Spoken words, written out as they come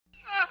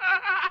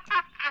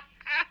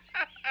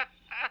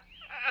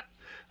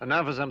And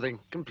now for something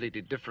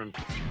completely different.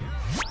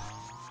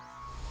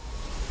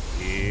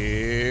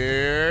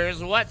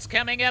 Here's what's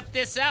coming up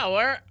this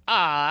hour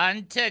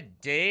on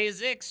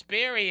today's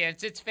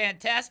experience. It's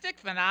fantastic,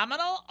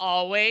 phenomenal,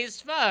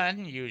 always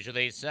fun,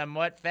 usually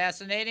somewhat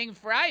fascinating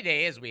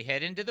Friday as we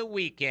head into the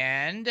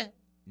weekend.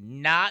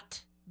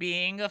 Not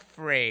being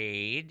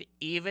afraid,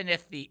 even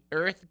if the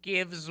earth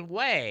gives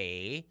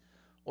way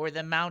or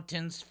the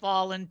mountains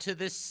fall into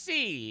the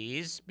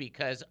seas,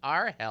 because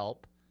our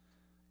help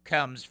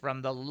comes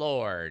from the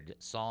Lord.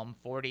 Psalm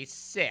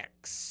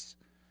 46.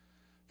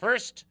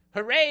 First,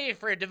 hooray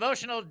for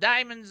devotional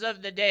diamonds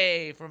of the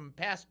day from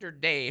Pastor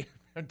Dave,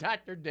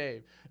 Dr.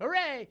 Dave.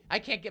 Hooray! I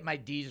can't get my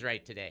D's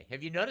right today.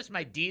 Have you noticed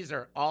my D's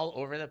are all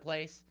over the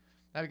place?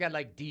 I've got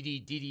like D.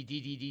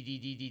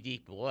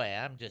 Boy,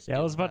 I'm just. Yeah,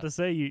 I was about to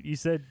say you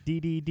said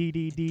D.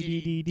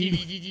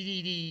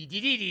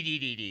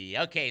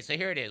 Okay, so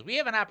here it is. We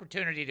have an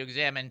opportunity to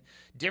examine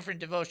different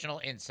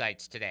devotional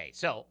insights today.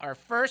 So our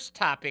first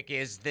topic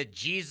is the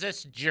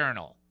Jesus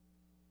Journal.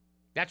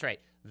 That's right,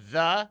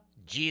 the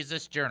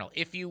Jesus Journal.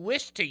 If you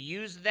wish to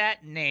use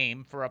that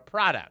name for a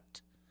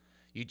product,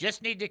 you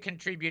just need to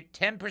contribute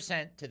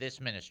 10% to this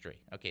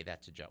ministry. Okay,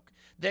 that's a joke.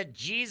 The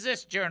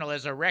Jesus Journal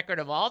is a record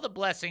of all the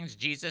blessings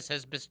Jesus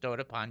has bestowed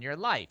upon your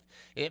life.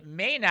 It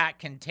may not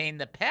contain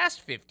the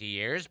past 50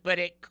 years, but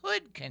it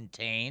could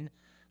contain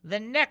the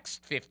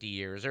next 50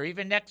 years, or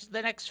even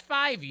the next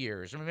 5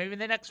 years, or maybe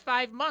the next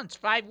 5 months,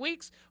 5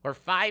 weeks, or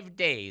 5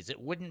 days.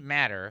 It wouldn't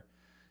matter.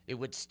 It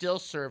would still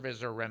serve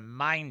as a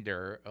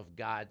reminder of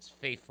God's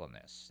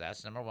faithfulness.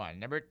 That's number one.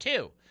 Number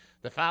two,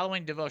 the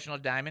following devotional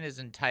diamond is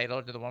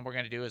entitled, the one we're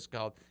going to do is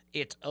called,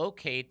 It's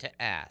Okay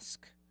to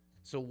Ask.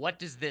 So what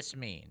does this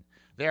mean?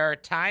 There are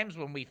times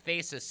when we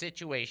face a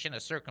situation, a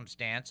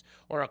circumstance,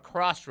 or a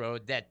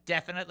crossroad that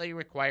definitely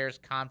requires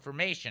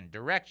confirmation,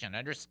 direction,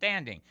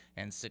 understanding,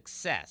 and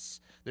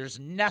success.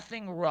 There's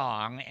nothing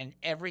wrong and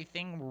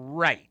everything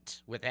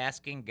right with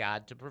asking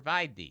God to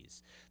provide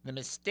these. The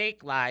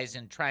mistake lies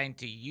in trying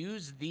to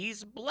use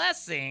these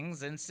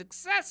blessings and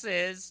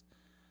successes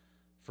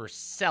for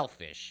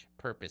selfish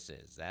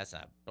purposes. That's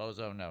a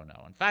bozo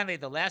no-no. And finally,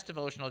 the last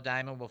devotional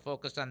diamond will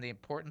focus on the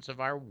importance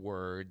of our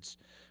words.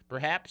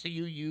 Perhaps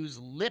you use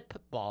lip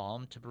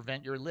balm to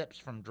prevent your lips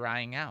from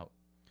drying out.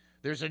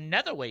 There's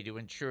another way to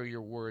ensure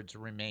your words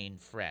remain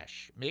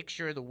fresh. Make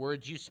sure the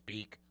words you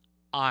speak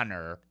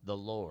honor the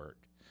Lord.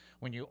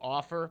 When you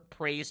offer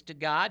praise to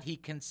God, he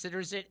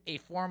considers it a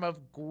form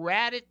of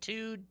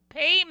gratitude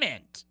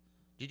payment.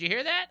 Did you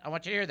hear that? I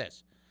want you to hear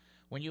this.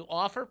 When you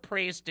offer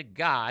praise to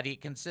God, he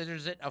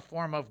considers it a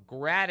form of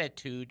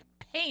gratitude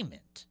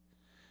payment.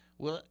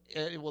 Well,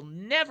 it will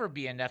never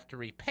be enough to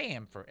repay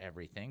him for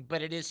everything,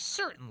 but it is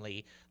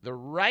certainly the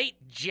right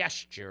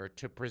gesture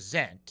to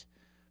present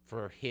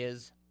for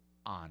his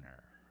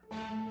honor.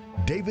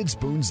 David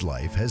Spoon's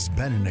life has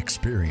been an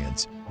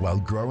experience. While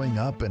growing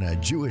up in a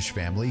Jewish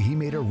family, he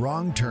made a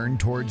wrong turn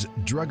towards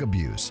drug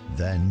abuse.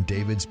 Then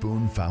David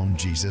Spoon found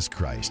Jesus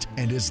Christ,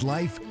 and his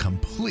life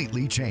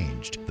completely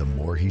changed. The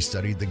more he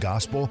studied the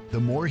gospel, the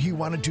more he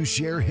wanted to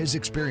share his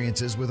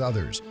experiences with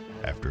others.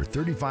 After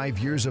 35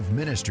 years of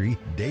ministry,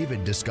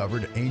 David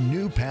discovered a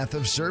new path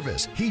of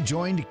service. He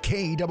joined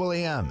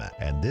KAAM,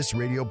 and this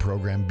radio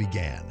program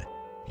began.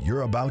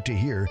 You're about to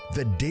hear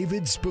the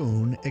David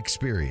Spoon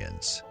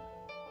Experience.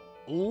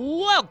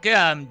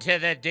 Welcome to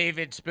the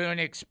David Spoon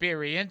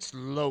Experience,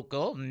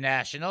 local,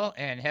 national,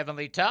 and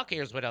heavenly talk.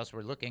 Here's what else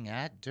we're looking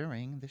at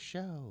during the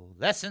show.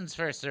 Lessons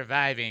for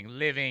surviving,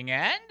 living,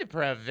 and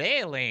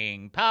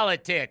prevailing.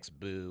 Politics,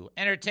 boo.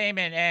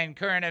 Entertainment and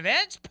current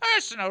events.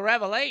 Personal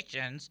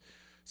revelations.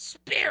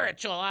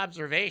 Spiritual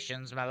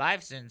observations. My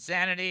life's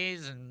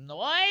insanities. And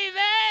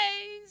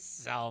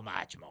so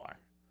much more.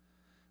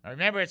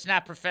 Remember, it's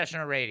not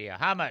professional radio.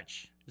 How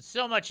much? It's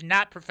so much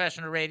not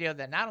professional radio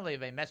that not only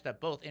have I messed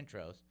up both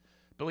intros,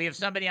 but we have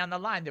somebody on the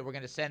line that we're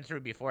going to send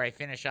through before I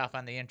finish off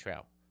on the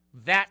intro.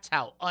 That's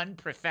how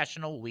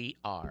unprofessional we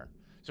are.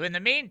 So in the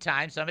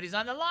meantime, somebody's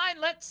on the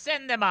line. Let's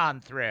send them on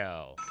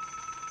through.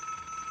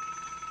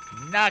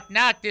 Knock,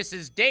 knock. This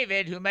is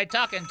David. Who am I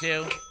talking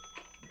to?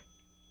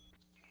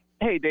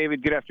 Hey,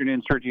 David. Good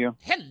afternoon, Sergio.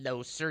 Hello,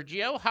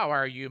 Sergio. How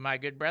are you, my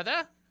good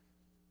brother?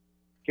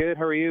 Good.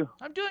 How are you?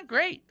 I'm doing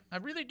great.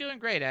 I'm really doing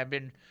great. I've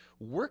been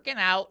working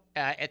out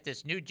at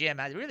this new gym.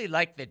 I really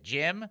like the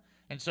gym,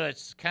 and so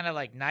it's kind of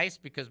like nice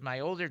because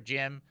my older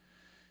gym,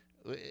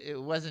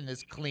 it wasn't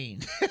as clean.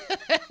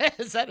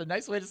 Is that a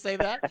nice way to say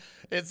that?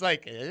 It's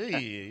like,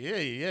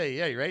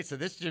 yeah, right? So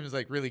this gym is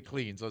like really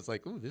clean. So it's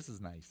like, ooh, this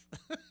is nice.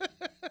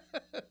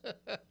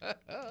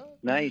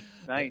 Nice.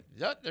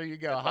 Yeah, there you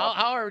go.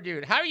 How are you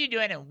doing? How are you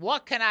doing, and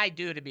what can I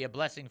do to be a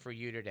blessing for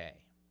you today?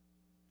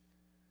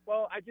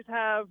 Well, I just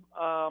have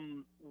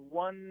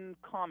one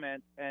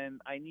comment,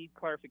 and I need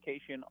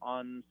clarification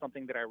on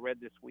something that I read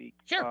this week.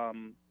 Sure.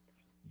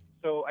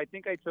 So I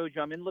think I told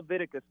you I'm in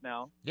Leviticus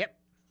now. Yep.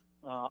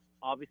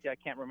 Obviously, I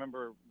can't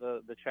remember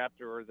the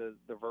chapter or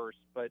the verse,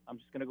 but I'm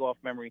just going to go off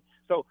memory.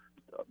 So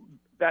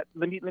let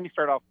me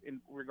start off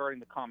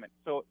regarding the comment.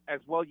 So as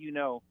well, you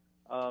know,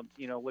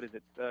 what is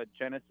it?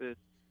 Genesis,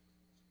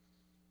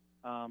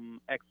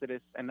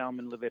 Exodus, and now I'm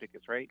in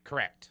Leviticus, right?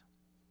 Correct.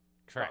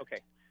 Okay.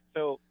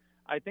 So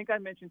I think I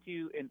mentioned to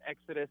you in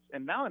Exodus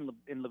and now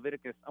in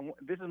Leviticus.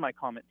 This is my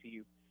comment to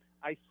you.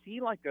 I see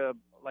like a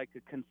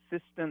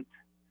consistent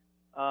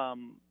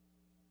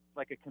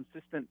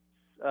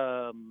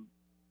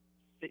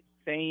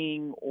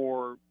saying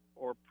or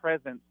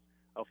presence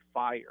of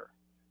fire.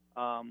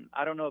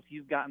 I don't know if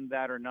you've gotten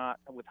that or not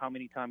with how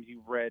many times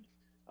you've read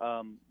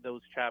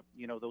those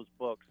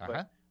books,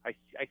 but I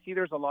see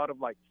there's a lot of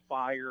like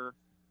fire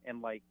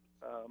and like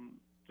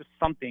just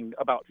something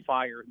about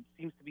fire. It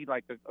seems to be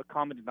like a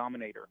common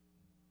denominator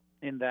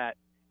in that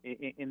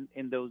in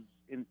those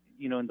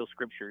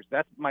scriptures.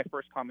 That's my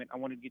first comment. I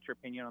want to get your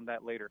opinion on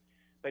that later.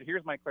 But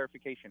here's my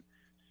clarification.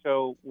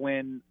 So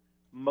when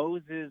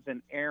Moses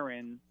and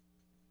Aaron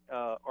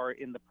are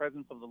in the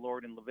presence of the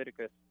Lord in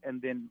Leviticus, and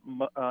then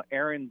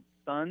Aaron's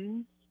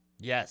sons,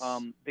 yes,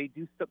 they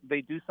do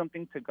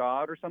something to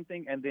God or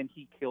something, and then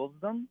He kills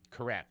them.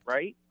 Correct.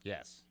 Right.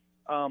 Yes.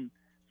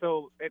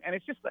 So and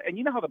it's just, and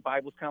you know how the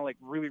Bible's kind of like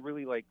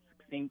really like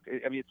succinct.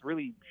 I mean, it's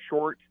really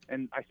short,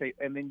 and I say,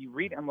 and then you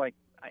read, I'm like,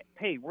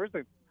 hey, where's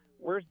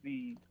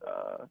the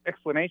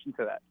explanation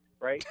to that?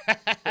 Right.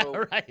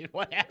 So, right.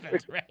 What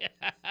happens? Right.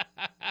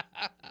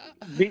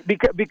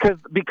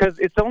 because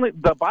it's only,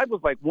 the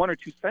Bible's like one or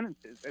two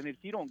sentences, and if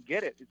you don't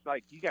get it, it's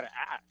like you got to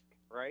ask,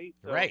 right?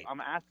 So right. I'm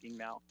asking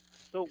now.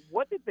 So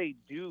what did they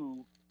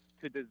do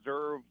to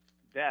deserve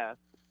death?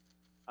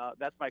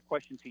 That's my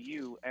question to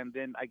you, and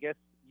then I guess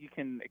you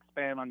can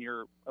expand on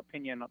your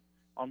opinion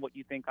on what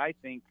you think I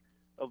think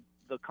of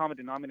the common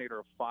denominator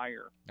of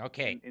fire.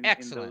 Okay,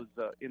 excellent.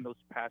 In those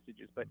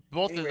passages, but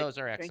both of those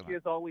are excellent. Thank you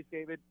as always,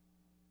 David.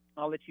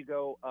 I'll let you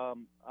go.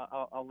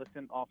 I'll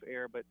listen off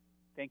air, but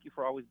thank you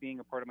for always being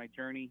a part of my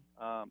journey.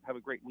 Have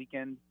a great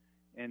weekend,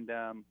 and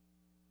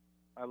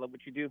I love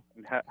what you do.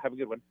 And have a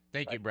good one.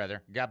 Thank Bye. you,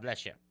 brother. God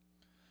bless you.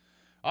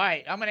 All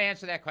right, I'm going to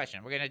answer that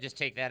question. We're going to just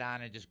take that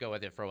on and just go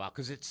with it for a while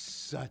because it's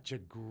such a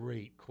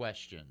great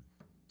question.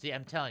 See,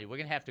 I'm telling you, we're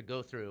going to have to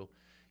go through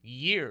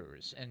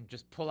years and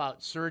just pull out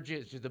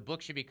Sergio's. The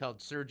book should be called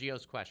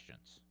Sergio's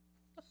Questions.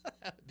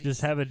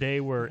 Just have a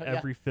day where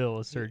every fill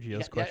is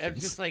Sergio's questions.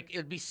 Yeah, just like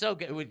it'd be so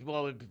good. It would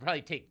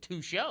probably take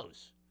 2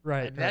 shows.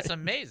 Right. And that's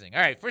amazing.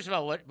 All right. First of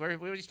all, what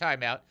he's talking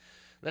about?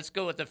 Let's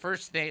go with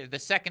the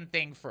second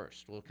thing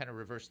first. We'll kind of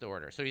reverse the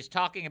order. So he's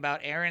talking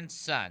about Aaron's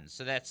sons.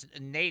 So that's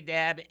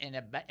Nadab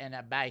and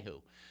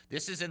Abihu.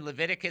 This is in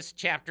Leviticus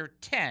chapter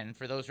 10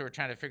 for those who are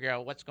trying to figure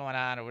out what's going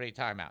on or what are you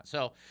talking about.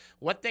 So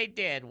what they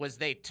did was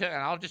they took,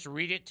 and I'll just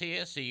read it to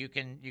you so you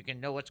can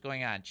know what's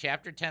going on.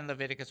 Chapter 10,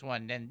 Leviticus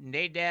 1. Then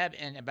Nadab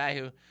and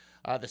Abihu,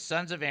 the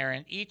sons of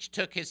Aaron, each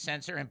took his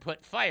censer and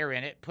put fire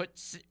in it,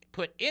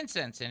 put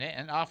incense in it,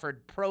 and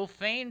offered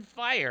profane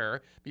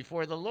fire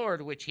before the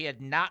Lord, which he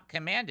had not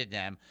commanded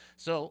them.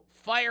 So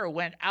fire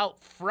went out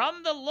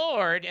from the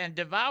Lord and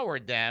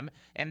devoured them,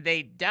 and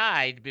they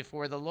died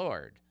before the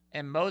Lord.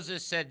 And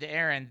Moses said to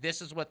Aaron,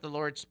 "This is what the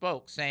Lord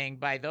spoke, saying,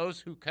 by those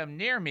who come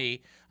near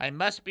me, I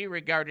must be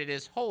regarded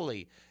as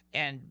holy,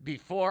 and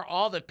before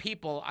all the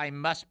people I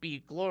must be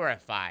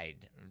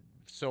glorified."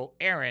 So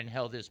Aaron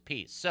held his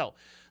peace. So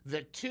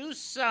the 2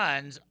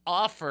 sons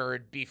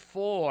offered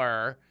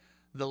before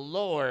the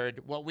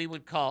Lord what we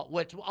would call,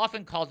 what's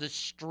often called a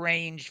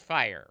strange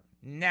fire.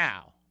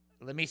 Now,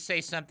 let me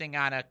say something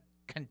on a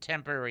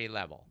contemporary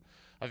level.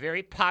 A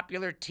very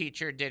popular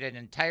teacher did an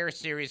entire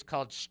series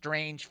called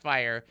Strange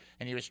Fire,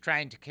 and he was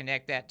trying to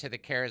connect that to the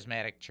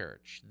charismatic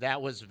church.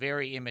 That was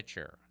very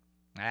immature.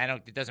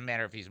 It doesn't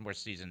matter if he's more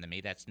seasoned than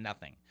me. That's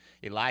nothing.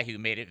 Elihu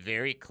made it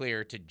very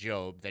clear to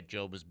Job that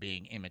Job was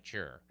being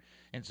immature.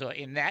 And so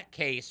in that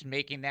case,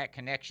 making that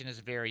connection is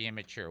very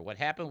immature. What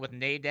happened with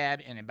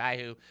Nadab and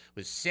Abihu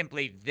was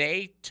simply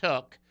they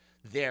took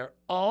their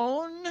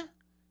own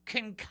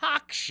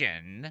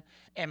concoction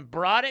and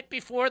brought it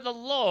before the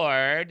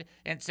Lord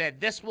and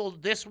said, this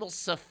will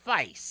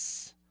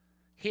suffice.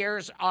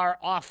 Here's our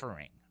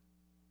offering.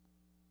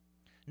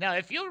 Now,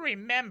 if you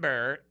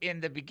remember in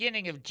the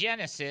beginning of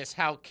Genesis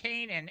how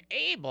Cain and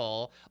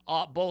Abel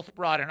both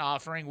brought an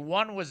offering,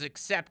 one was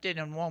accepted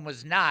and one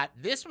was not,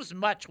 this was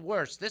much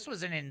worse. This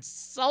was an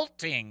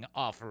insulting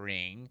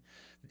offering,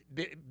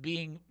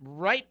 being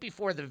right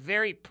before the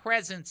very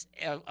presence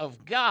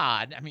of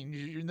God. I mean,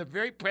 you're in the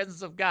very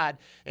presence of God,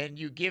 and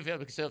you give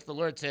him, so if the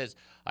Lord says,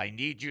 I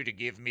need you to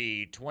give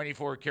me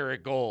 24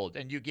 karat gold,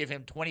 and you give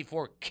him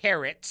 24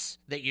 carrots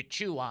that you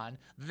chew on,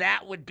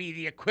 that would be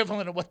the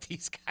equivalent of what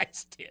these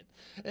guys did.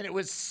 And it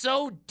was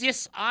so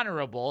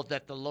dishonorable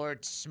that the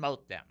Lord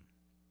smote them.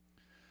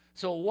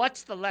 So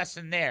what's the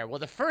lesson there? Well,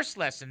 the first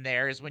lesson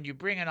there is when you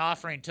bring an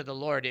offering to the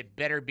Lord, it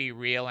better be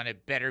real and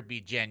it better be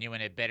genuine.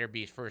 It better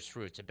be first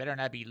fruits. It better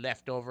not be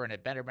leftover, and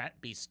it better not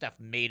be stuff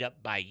made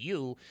up by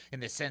you in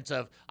the sense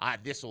of,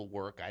 this will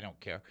work, I don't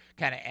care,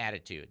 kind of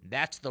attitude.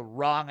 That's the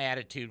wrong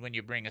attitude when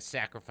you bring a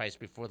sacrifice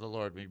before the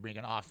Lord, when you bring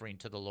an offering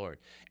to the Lord.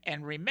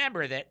 And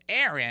remember that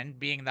Aaron,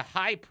 being the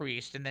high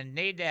priest, and then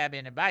Nadab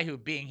and Abihu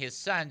being his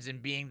sons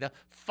and being the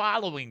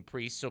following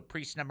priests, so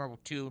priest number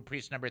 2 and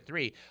priest number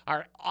 3,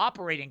 are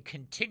operating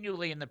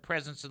continually in the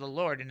presence of the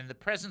Lord. And in the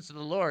presence of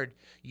the Lord,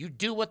 you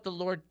do what the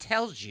Lord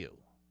tells you.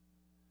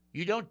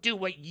 You don't do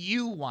what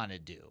you want to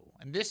do.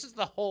 And this is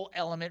the whole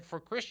element for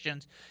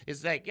Christians,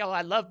 is like,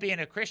 I love being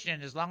a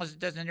Christian as long as it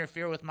doesn't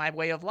interfere with my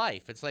way of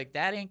life. It's like,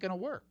 that ain't going to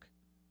work.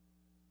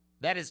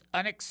 That is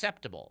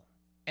unacceptable.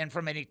 And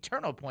from an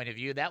eternal point of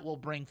view, that will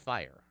bring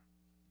fire.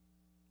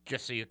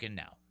 Just so you can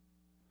know.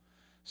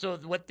 So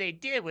what they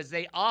did was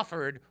they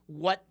offered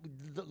what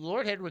the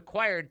Lord had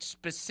required,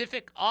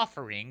 specific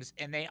offerings,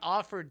 and they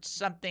offered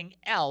something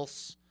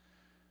else,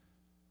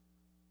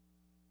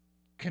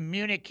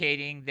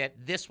 communicating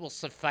that this will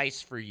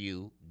suffice for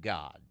you,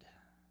 God.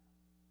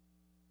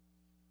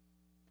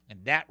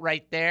 And that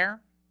right there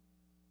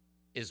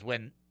is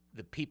when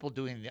the people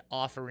doing the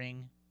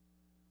offering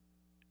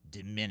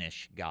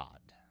diminish God.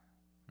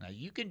 Now,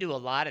 you can do a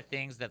lot of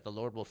things that the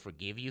Lord will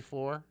forgive you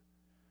for.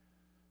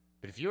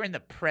 But if you're in the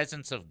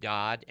presence of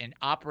God and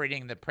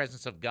operating in the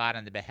presence of God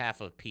on the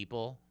behalf of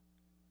people,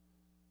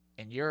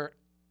 and you're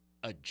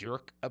a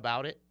jerk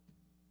about it,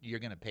 you're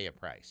going to pay a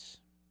price.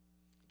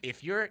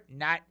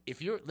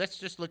 Let's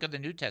just look at the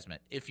New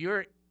Testament. If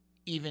you're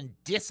even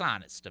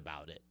dishonest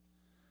about it,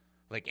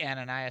 like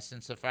Ananias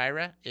and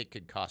Sapphira, it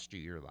could cost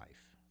you your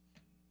life.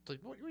 It's like,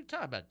 what are you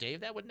talking about,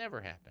 Dave? That would never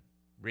happen.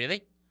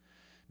 Really?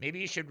 Maybe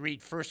you should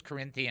read 1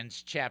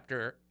 Corinthians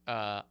chapter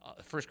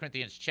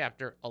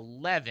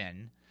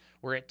 11,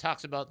 where it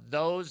talks about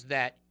those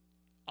that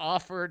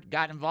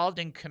got involved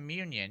in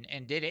communion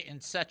and did it in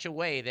such a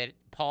way that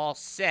Paul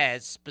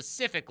says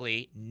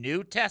specifically,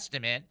 New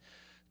Testament,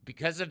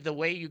 because of the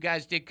way you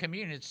guys did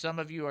communion, some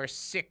of you are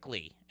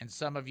sickly and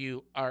some of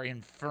you are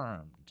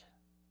infirmed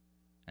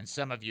and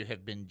some of you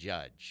have been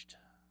judged.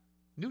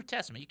 New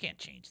Testament, you can't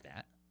change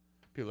that.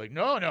 People are like,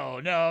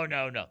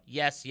 no.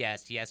 Yes.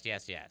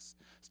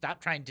 Stop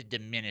trying to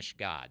diminish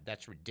God.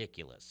 That's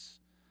ridiculous.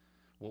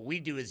 What we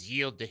do is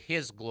yield to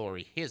his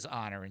glory, his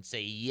honor, and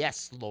say,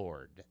 yes,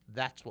 Lord.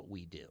 That's what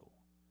we do.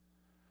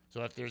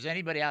 So if there's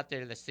anybody out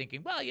there that's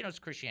thinking, well, it's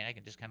Christianity, I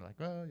can just kind of like,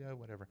 oh, yeah,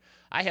 whatever.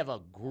 I have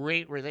a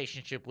great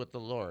relationship with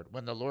the Lord.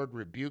 When the Lord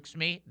rebukes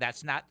me,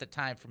 that's not the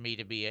time for me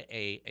to be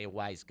a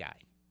wise guy.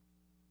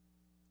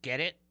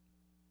 Get it?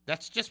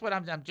 That's just what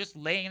I'm just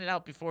laying it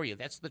out before you.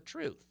 That's the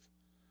truth.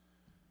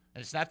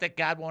 And it's not that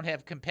God won't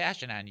have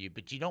compassion on you,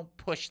 but you don't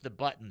push the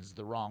buttons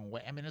the wrong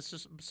way. I mean, it's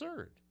just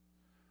absurd.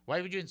 Why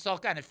would you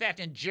insult God? In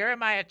fact, in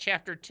Jeremiah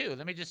chapter 2,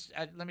 let me just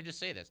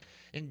say this.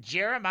 In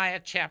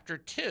Jeremiah chapter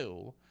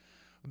 2,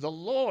 the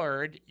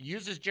Lord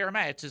uses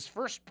Jeremiah. It's his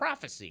first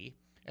prophecy,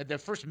 the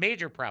first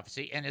major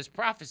prophecy, and his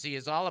prophecy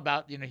is all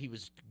about, he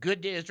was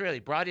good to Israel.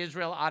 He brought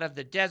Israel out of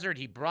the desert.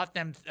 He brought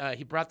them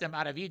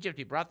out of Egypt.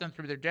 He brought them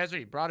through their desert.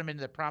 He brought them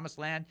into the promised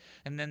land.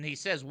 And then he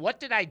says, what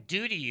did I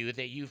do to you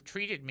that you've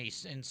treated me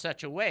in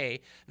such a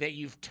way that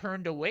you've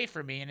turned away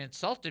from me and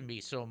insulted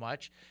me so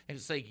much? And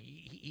it's like,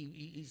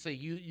 he's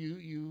like,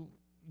 you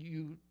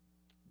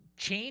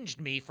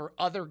changed me for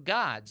other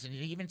gods. And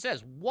he even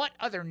says, what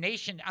other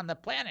nation on the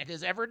planet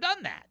has ever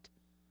done that?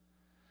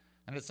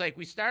 And it's like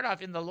we start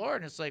off in the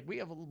Lord, and it's like we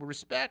have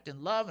respect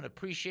and love and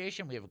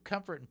appreciation. We have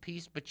comfort and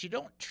peace, but you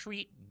don't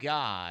treat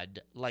God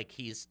like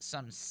he's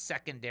some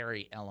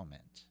secondary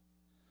element.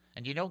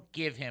 And you don't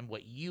give him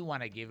what you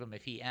want to give him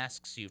if he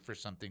asks you for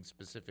something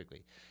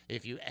specifically.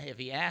 If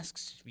he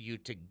asks you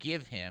to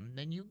give him,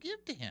 then you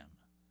give to him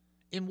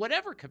in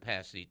whatever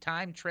capacity,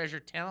 time, treasure,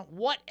 talent,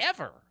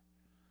 whatever.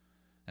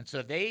 And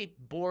so they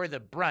bore the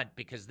brunt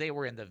because they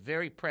were in the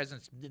very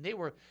presence. It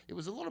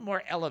was a little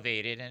more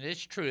elevated, and it's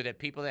true that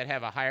people that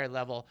have a higher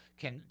level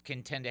can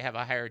tend to have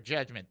a higher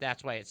judgment.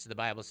 That's why the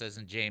Bible says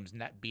in James,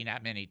 be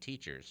not many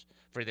teachers,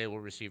 for they will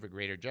receive a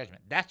greater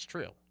judgment. That's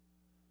true.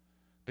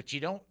 But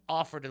you don't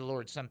offer to the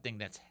Lord something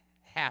that's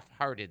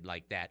half-hearted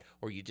like that,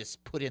 or you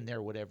just put in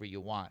there whatever you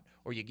want,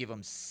 or you give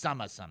him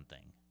some of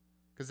something,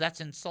 because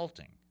that's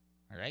insulting.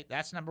 All right?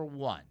 That's number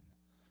one.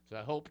 So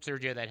I hope,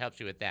 Sergio, that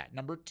helps you with that.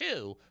 Number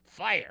 2,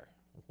 fire.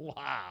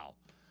 Wow.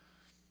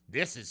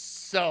 This is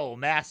so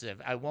massive,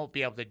 I won't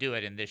be able to do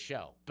it in this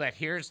show. But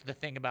here's the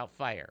thing about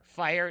fire.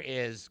 Fire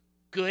is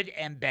good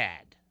and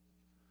bad.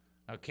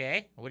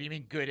 Okay? What do you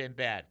mean good and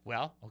bad?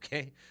 Well,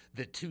 okay,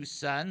 the 2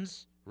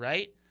 sons,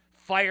 right?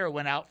 Fire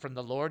went out from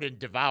the Lord and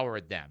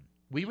devoured them.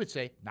 We would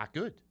say, not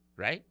good,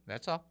 right?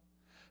 That's all.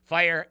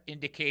 Fire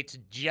indicates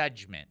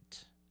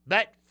judgment.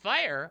 But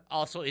fire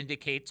also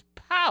indicates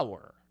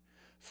power.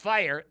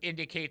 Fire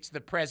indicates the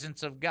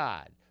presence of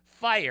God.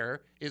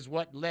 Fire is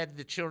what led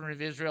the children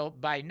of Israel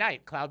by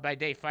night, cloud by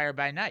day, fire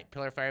by night,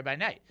 pillar of fire by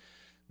night.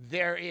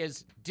 there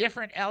is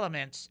different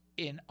elements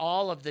in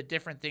all of the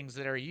different things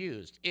that are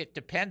used. It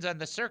depends on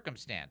the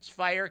circumstance.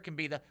 Fire can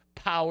be the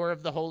power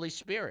of the Holy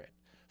Spirit.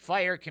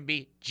 Fire can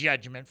be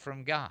judgment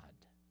from God.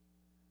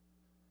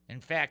 In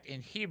fact,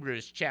 in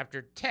Hebrews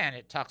chapter 10,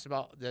 it talks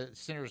about the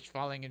sinners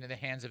falling into the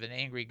hands of an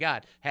angry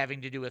God,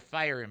 having to do with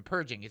fire and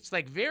purging. It's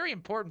like very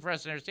important for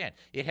us to understand.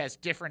 It has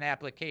different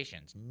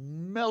applications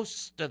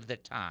most of the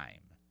time.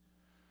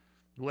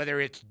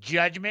 Whether it's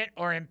judgment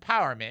or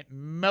empowerment,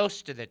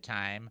 most of the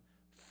time,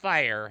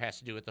 fire has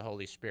to do with the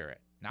Holy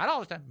Spirit. Not all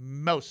the time,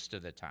 most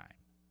of the time.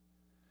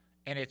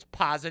 And it's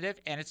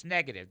positive and it's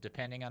negative,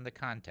 depending on the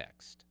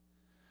context.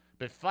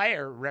 But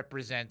fire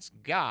represents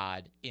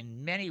God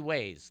in many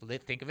ways.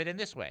 Think of it in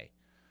this way.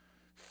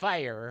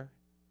 Fire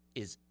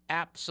is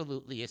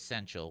absolutely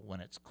essential when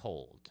it's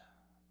cold.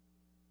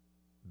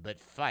 But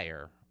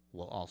fire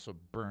will also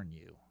burn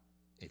you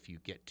if you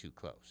get too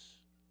close.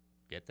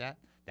 Get that?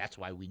 That's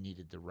why we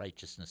needed the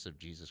righteousness of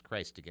Jesus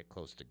Christ to get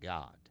close to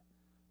God.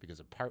 Because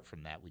apart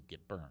from that, we'd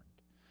get burned.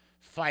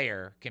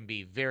 Fire can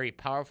be very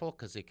powerful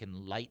because it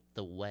can light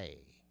the way.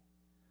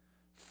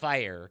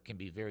 Fire can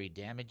be very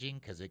damaging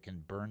because it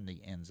can burn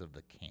the ends of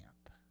the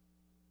camp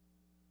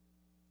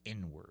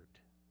inward.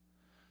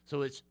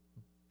 So it's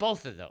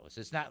both of those.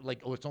 It's not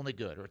like, oh, it's only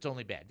good or it's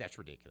only bad. That's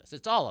ridiculous.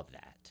 It's all of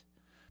that.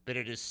 But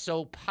it is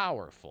so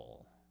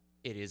powerful.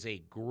 It is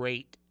a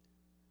great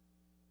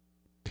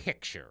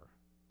picture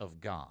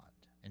of God.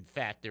 In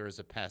fact, there is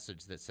a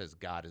passage that says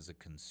God is a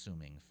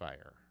consuming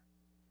fire.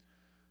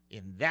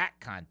 In that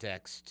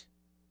context,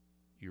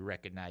 you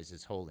recognize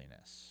his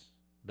holiness,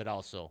 but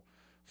also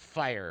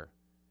fire,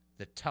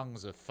 the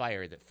tongues of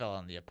fire that fell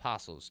on the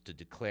apostles to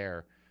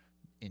declare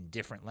in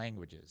different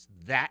languages.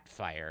 That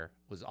fire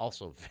was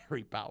also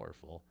very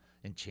powerful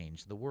and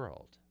changed the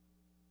world.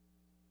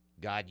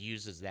 God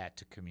uses that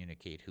to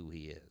communicate who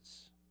he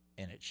is,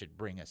 and it should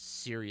bring a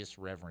serious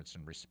reverence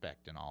and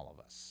respect in all of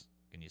us.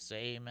 Can you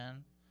say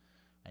amen?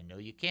 I know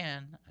you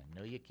can. I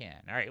know you can.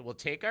 All right, we'll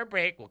take our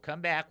break. We'll come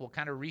back. We'll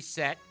kind of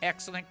reset.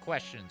 Excellent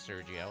question,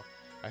 Sergio.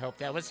 I hope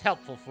that was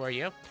helpful for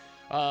you.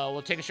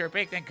 We'll take a short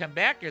break, then come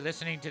back. You're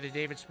listening to the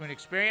David Spoon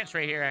Experience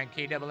right here on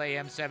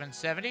KAAM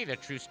 770, the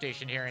true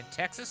station here in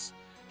Texas.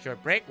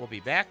 Short break. We'll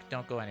be back.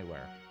 Don't go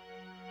anywhere.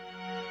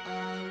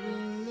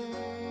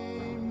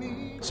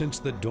 Since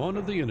the dawn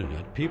of the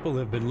internet, people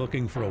have been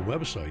looking for a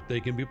website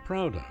they can be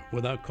proud of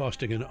without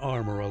costing an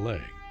arm or a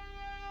leg.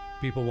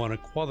 People want a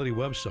quality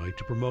website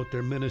to promote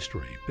their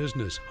ministry,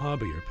 business,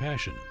 hobby, or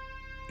passion.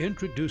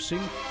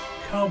 Introducing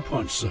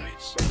Cowpunch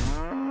Sites.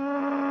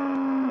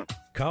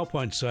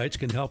 Cowpunch Sites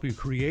can help you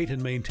create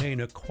and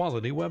maintain a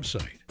quality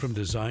website. From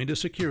design to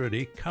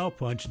security,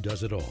 Cowpunch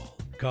does it all.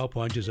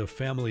 Cowpunch is a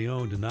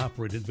family-owned and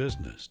operated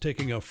business,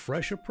 taking a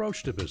fresh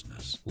approach to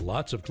business.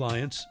 Lots of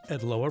clients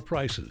at lower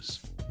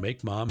prices.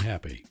 Make mom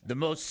happy. The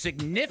most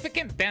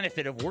significant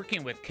benefit of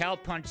working with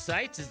Cowpunch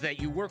Sites is that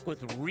you work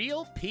with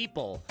real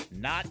people,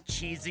 not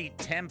cheesy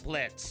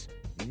templates.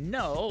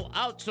 No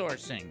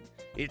outsourcing.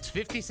 It's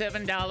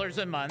 $57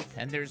 a month,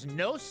 and there's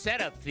no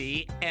setup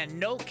fee and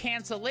no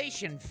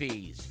cancellation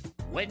fees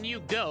when you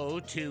go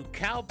to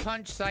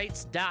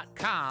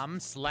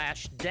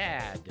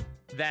cowpunchsites.com/dad.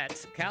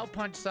 That's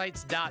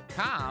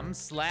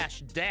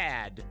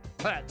cowpunchsites.com/dad.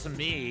 That's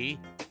me.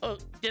 Oh,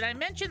 did I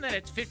mention that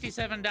it's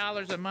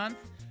 $57 a month?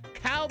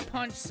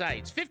 Cowpunch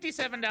Sites,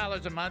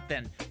 $57 a month,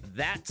 and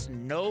that's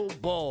no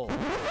bull.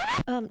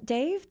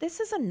 Dave, this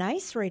is a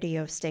nice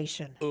radio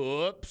station.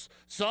 Oops,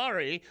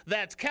 sorry.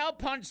 That's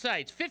Cowpunch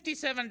Sites,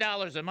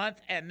 $57 a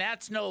month, and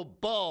that's no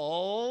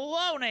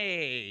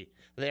baloney.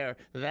 There,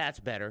 that's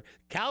better.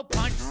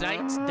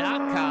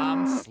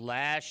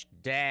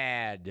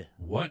 Cowpunchsites.com/dad.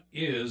 What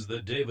is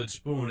the David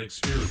Spoon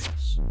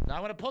Experience? Now,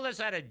 I'm going to pull this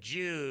out of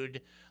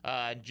Jude.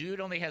 Jude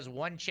only has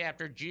one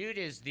chapter. Jude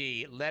is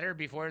the letter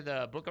before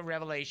the book of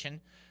Revelation.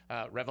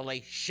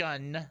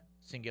 Revelation,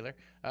 singular.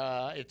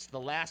 It's the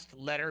last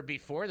letter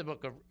before the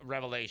book of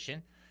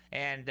Revelation.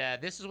 And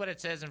this is what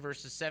it says in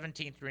verses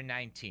 17 through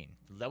 19.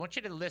 I want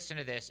you to listen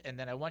to this, and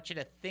then I want you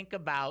to think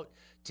about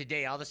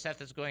today, all the stuff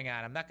that's going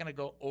on. I'm not going to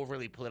go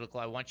overly political.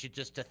 I want you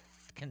just to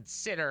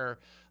consider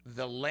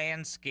the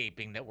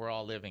landscaping that we're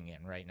all living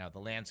in right now, the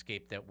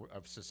landscape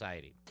of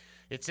society.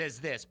 It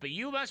says this, "But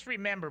you must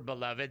remember,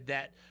 beloved,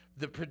 that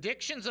the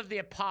predictions of the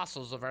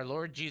apostles of our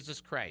Lord Jesus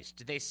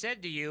Christ, they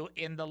said to you,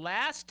 in the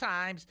last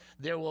times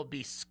there will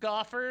be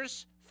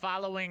scoffers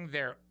following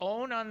their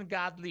own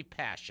ungodly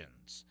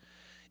passions.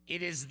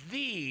 It is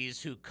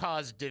these who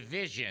cause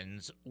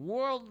divisions,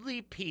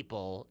 worldly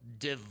people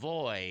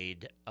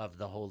devoid of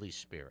the Holy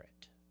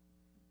Spirit."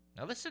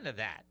 Now listen to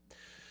that.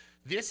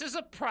 This is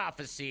a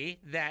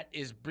prophecy that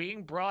is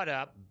being brought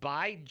up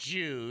by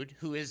Jude,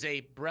 who is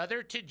a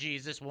brother to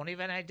Jesus, won't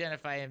even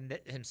identify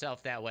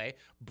himself that way,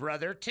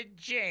 brother to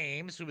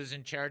James, who was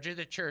in charge of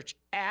the church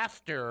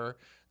after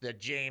the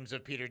James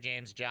of Peter,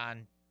 James,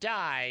 John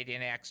died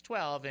in Acts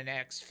 12. In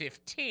Acts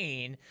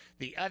 15,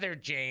 the other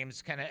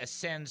James kind of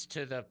ascends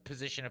to the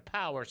position of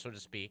power, so to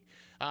speak.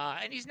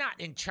 And he's not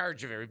in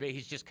charge of everybody.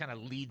 He's just kind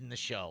of leading the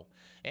show,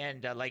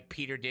 and like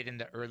Peter did in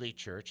the early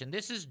church. And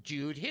this is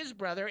Jude, his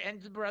brother, and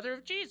the brother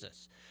of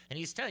Jesus. And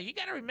he's telling you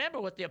got to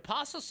remember what the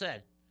apostles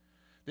said.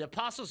 The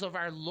apostles of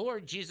our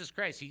Lord Jesus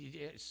Christ.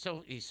 He's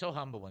so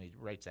humble when he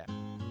writes that.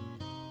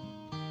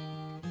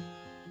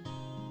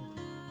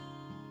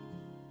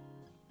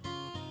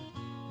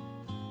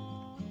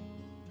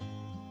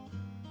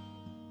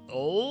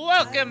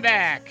 Welcome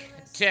back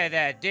to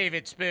the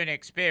David Spoon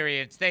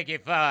Experience. Thank you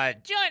for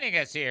joining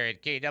us here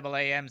at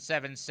KAAM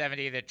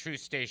 770, the truth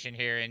station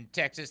here in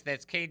Texas.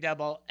 That's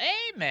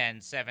KAAM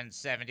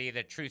 770,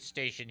 the truth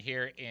station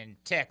here in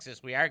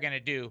Texas. We are going to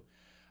do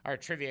our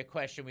trivia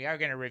question. We are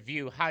going to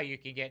review how you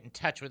can get in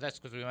touch with us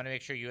because we want to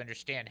make sure you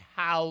understand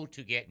how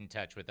to get in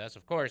touch with us.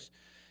 Of course,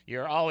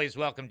 you're always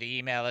welcome to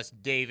email us,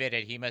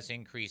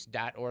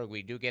 david@hemustincrease.org.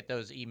 We do get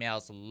those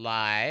emails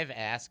live.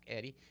 Ask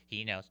Eddie.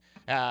 He knows.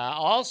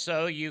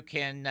 Also, you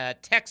can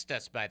text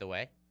us, by the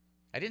way.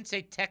 I didn't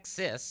say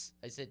Texas.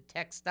 I said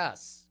text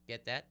us.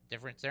 Get that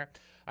difference there?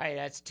 All right,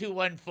 that's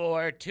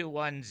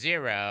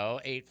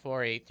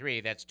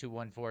 214-210-8483. That's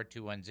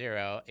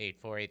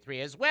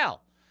 214-210-8483 as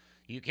well.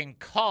 You can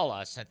call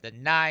us at the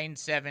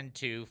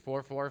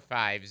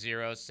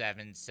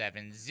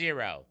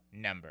 972-445-0770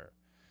 number.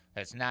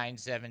 That's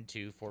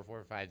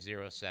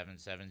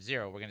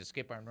 972-445-0770. We're going to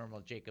skip our normal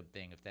Jacob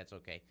thing, if that's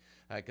okay,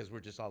 because we're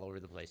just all over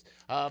the place.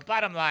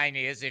 Bottom line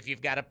is, if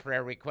you've got a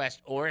prayer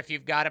request, or if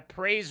you've got a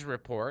praise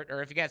report,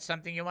 or if you got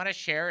something you want to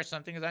share, or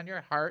something is on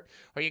your heart,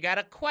 or you got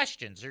a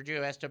question.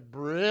 Sergio asked a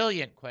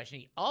brilliant question.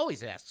 He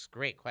always asks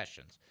great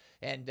questions,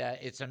 and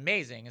it's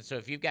amazing. And so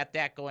if you've got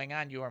that going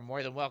on, you are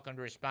more than welcome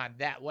to respond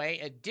that way.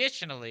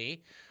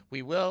 Additionally,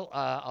 we will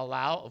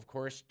allow, of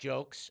course,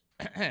 jokes.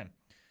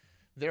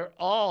 Your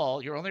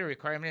only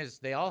requirement is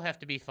they all have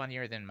to be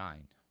funnier than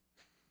mine,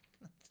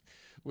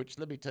 which,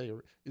 let me tell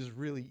you, is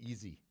really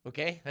easy,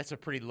 okay? That's a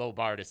pretty low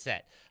bar to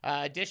set.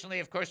 Additionally,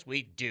 of course,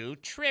 we do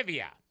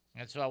trivia.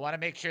 And so I want to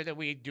make sure that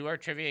we do our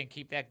trivia and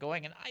keep that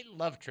going. And I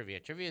love trivia.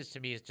 Trivia, to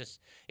me, is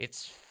just,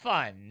 it's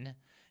fun,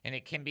 and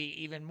it can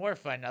be even more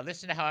fun. Now,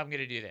 listen to how I'm going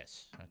to do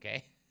this,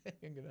 okay?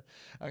 I'm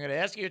going to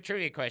ask you a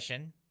trivia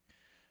question.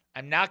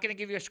 I'm not going to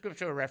give you a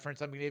scriptural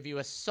reference. I'm going to give you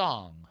a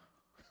song.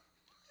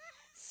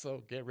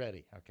 So get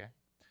ready, okay?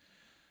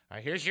 All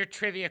right, here's your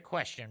trivia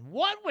question.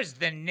 What was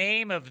the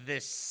name of the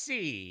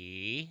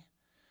sea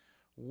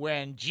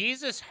when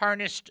Jesus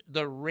harnessed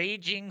the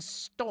raging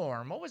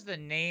storm? What was the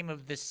name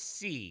of the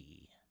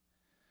sea?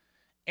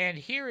 And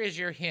here is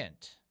your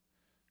hint.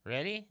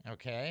 Ready?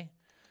 Okay.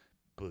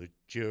 Put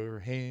your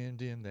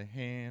hand in the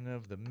hand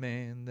of the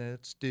man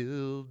that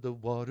stilled the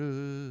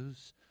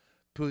waters.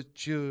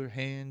 Put your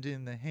hand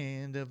in the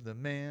hand of the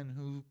man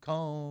who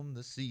calmed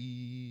the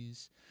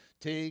seas.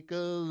 Take a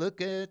look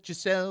at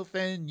yourself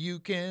and you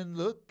can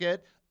look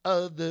at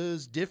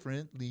others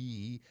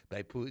differently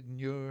by putting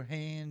your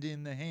hand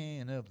in the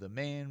hand of the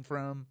man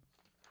from...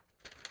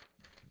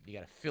 You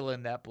got to fill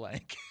in that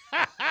blank.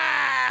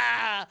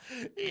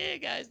 You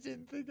guys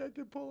didn't think I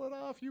could pull it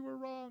off. You were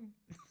wrong.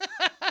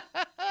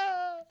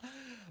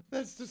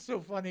 That's just so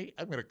funny.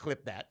 I'm going to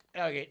clip that.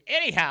 Okay.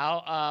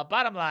 Anyhow,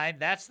 bottom line,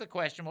 that's the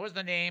question. What was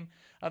the name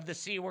of the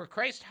sea where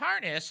Christ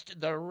harnessed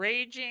the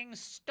raging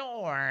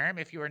storm?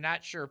 If you are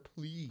not sure,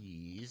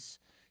 please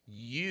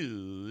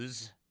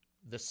use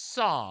the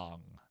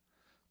song.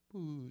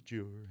 Put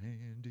your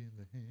hand in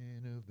the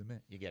hand of the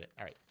man. You get it.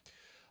 All right.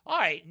 All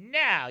right,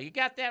 now you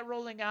got that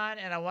rolling on,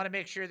 and I want to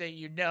make sure that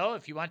you know,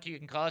 if you want to, you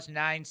can call us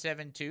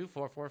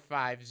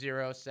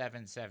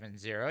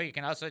 972-445-0770. You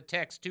can also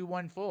text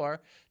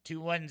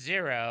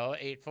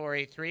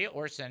 214-210-8483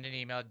 or send an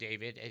email,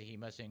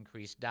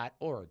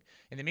 david@hemustincrease.org.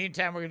 In the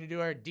meantime, we're going to do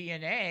our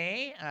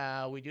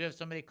DNA. We do have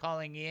somebody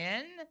calling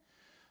in.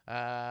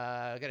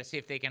 I've got to see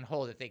if they can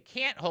hold. If they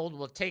can't hold,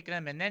 we'll take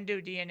them and then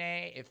do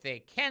DNA. If they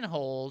can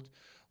hold,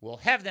 we'll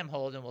have them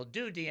hold, and we'll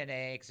do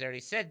DNA, because I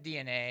already said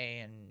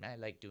DNA, and I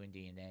like doing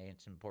DNA.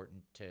 It's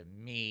important to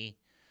me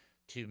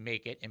to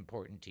make it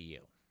important to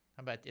you.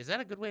 How about, is that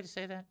a good way to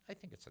say that? I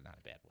think it's not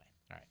a bad way.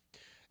 All right.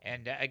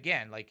 And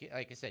again, like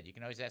I said, you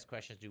can always ask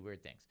questions, do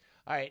weird things.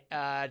 All right.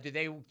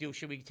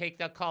 Should we take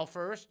the call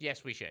first?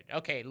 Yes, we should.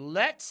 Okay.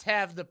 Let's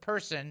have the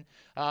person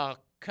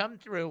come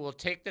through. We'll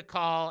take the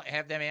call,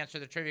 have them answer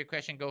the trivia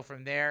question, go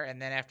from there,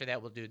 and then after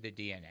that, we'll do the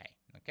DNA.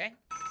 Okay?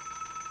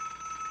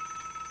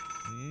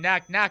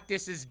 Knock, knock.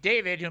 This is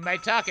David. Who am I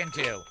talking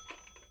to?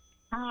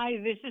 Hi,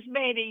 this is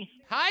Betty.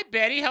 Hi,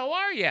 Betty. How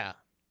are you?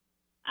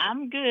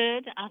 I'm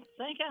good. I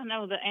think I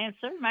know the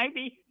answer,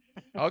 maybe.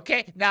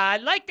 Okay. Now, I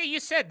like that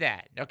you said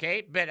that,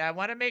 okay? But I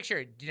want to make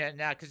sure,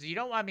 now, because you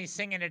don't want me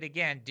singing it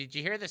again. Did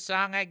you hear the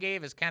song I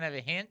gave as kind of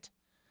a hint?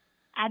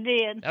 I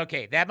did.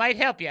 Okay, that might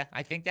help you.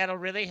 I think that'll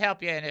really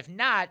help you. And if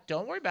not,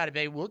 don't worry about it,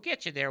 baby. We'll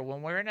get you there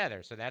one way or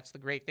another. So that's the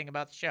great thing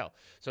about the show.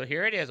 So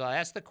here it is. I'll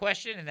ask the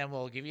question, and then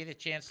we'll give you the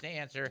chance to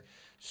answer.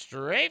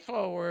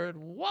 Straightforward.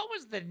 What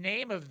was the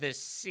name of the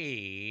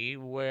sea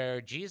where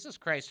Jesus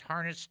Christ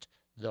harnessed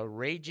the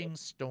raging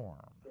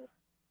storm?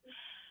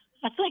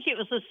 I think it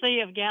was the Sea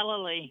of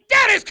Galilee.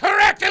 That is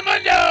correct,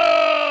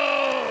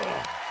 Amundo!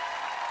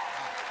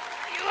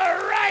 You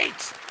are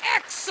right.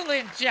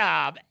 Excellent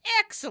job.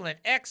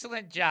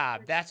 Excellent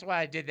job. That's why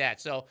I did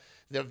that. So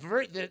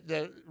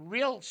the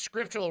real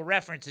scriptural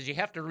reference is you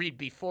have to read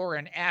before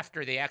and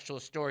after the actual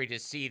story to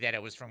see that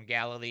it was from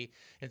Galilee.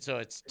 And so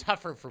it's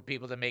tougher for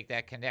people to make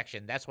that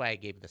connection. That's why I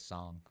gave the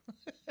song.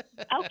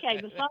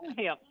 Okay, the song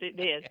helped. It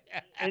did.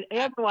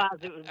 Otherwise,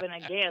 it would have been a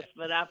guess,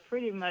 but I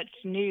pretty much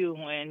knew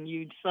when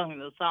you'd sung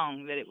the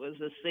song that it was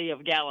the Sea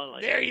of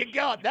Galilee. There you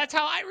go. That's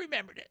how I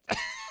remembered it.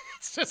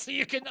 Just so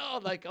you can know,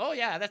 like, oh,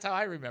 yeah, that's how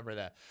I remember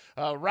that.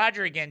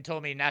 Roger again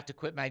told me not to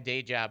quit my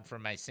day job for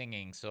my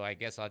singing, so I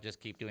guess I'll just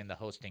keep doing the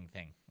hosting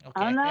thing. Okay.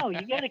 Oh, no,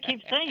 you got to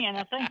keep singing.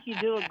 I think you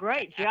do a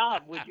great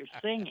job with your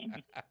singing.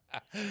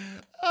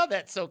 Oh,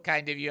 that's so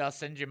kind of you. I'll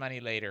send you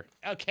money later.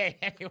 Okay,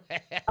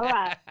 anyway. All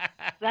right.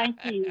 Thank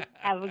you.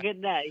 Have a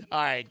good day.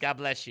 All right, God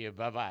bless you.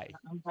 Bye-bye.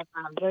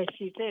 Bless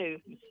you, too.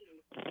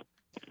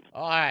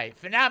 All right,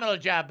 phenomenal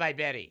job by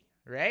Betty,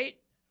 right?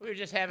 We were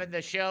just having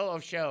the show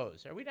of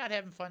shows. Are we not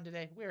having fun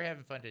today? We were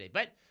having fun today.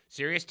 But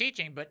serious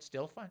teaching, but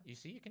still fun. You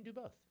see, you can do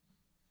both.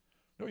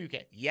 No, you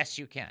can't. Yes,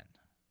 you can.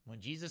 When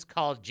Jesus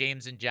called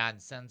James and John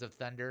sons of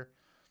thunder,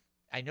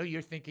 I know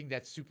you're thinking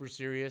that's super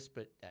serious,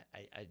 but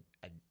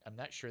I'm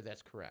not sure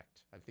that's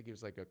correct. I think he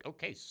was like,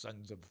 okay,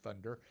 sons of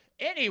thunder.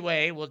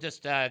 Anyway, we'll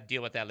just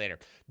deal with that later.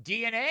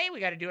 DNA,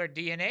 we got to do our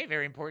DNA.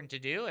 Very important to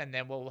do. And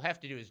then what we'll have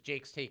to do is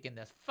Jake's taking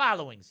the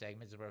following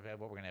segments of what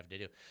we're going to have to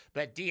do.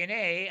 But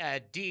DNA,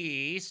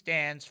 D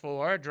stands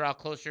for draw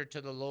closer to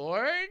the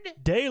Lord.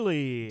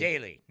 Daily.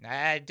 Daily.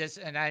 And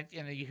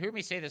you hear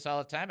me say this all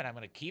the time, and I'm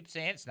going to keep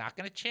saying it's not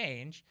going to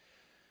change.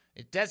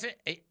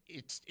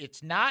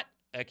 It's not,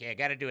 okay, I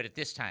got to do it at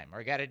this time, or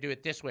I got to do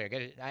it this way.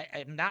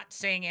 I'm not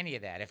saying any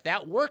of that. If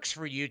that works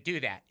for you, do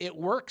that. It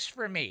works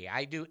for me.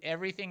 I do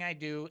everything I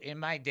do in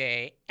my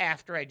day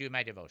after I do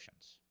my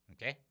devotions,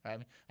 okay?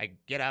 I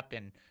get up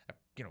and,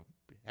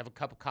 have a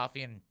cup of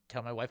coffee and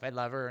tell my wife I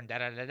love her and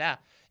da-da-da-da.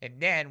 And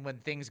then when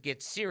things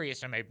get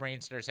serious and my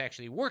brain starts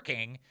actually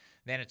working,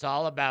 then it's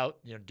all about,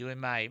 doing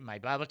my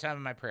Bible time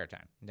and my prayer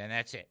time. And then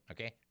that's it,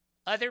 okay?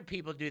 Other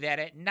people do that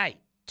at night.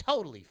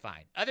 Totally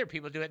fine. Other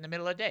people do it in the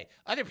middle of the day.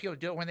 Other people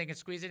do it when they can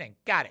squeeze it in.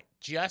 Got it.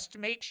 Just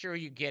make sure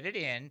you get it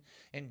in,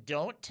 and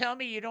don't tell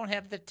me you don't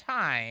have the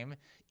time,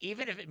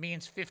 even if it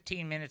means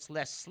 15 minutes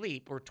less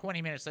sleep or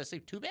 20 minutes less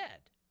sleep. Too bad.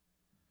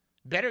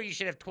 Better you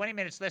should have 20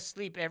 minutes less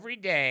sleep every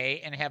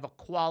day and have a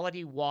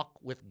quality walk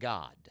with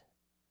God.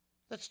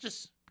 That's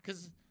just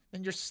because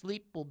then your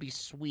sleep will be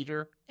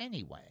sweeter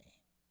anyway.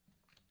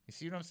 You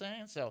see what I'm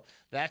saying? So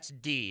that's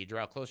D,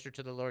 draw closer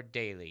to the Lord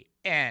daily.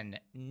 N,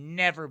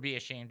 never be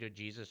ashamed of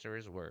Jesus or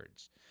his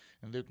words.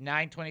 In Luke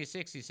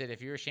 9:26, he said,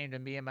 if you're ashamed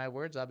of me and my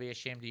words, I'll be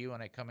ashamed of you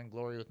when I come in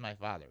glory with my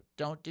Father.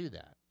 Don't do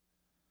that.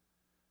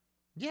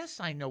 Yes,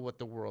 I know what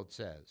the world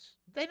says.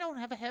 They don't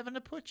have a heaven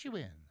to put you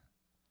in.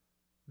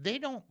 They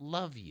don't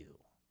love you.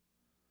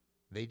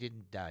 They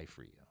didn't die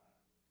for you.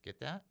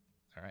 Get that?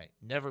 All right.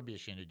 Never be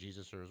ashamed of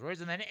Jesus or his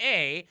words. And then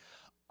A,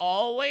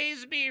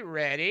 always be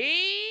ready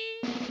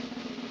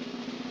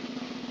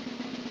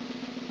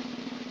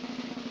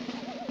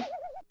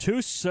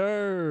to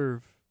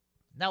serve.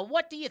 Now,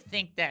 what do you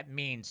think that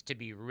means to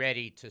be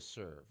ready to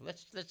serve?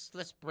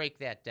 Let's break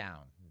that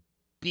down.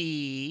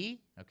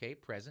 Be, okay,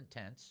 present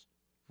tense.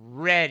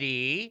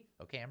 Ready,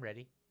 okay, I'm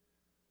ready.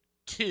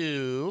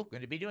 To,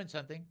 going to be doing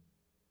something.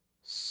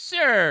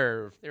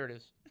 Serve, there it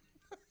is.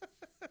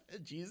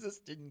 Jesus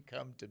didn't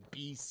come to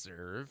be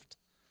served,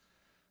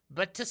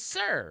 but to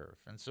serve.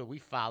 And so we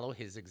follow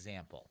his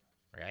example,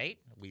 right?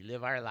 We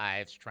live our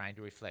lives trying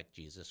to reflect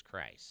Jesus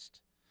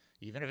Christ.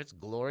 Even if it's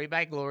glory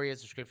by glory,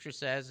 as the scripture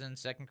says in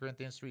 2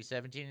 Corinthians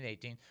 3:17 and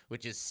 18,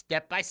 which is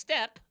step by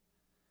step,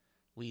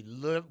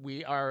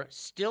 we are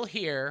still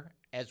here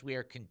as we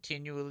are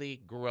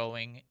continually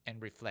growing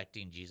and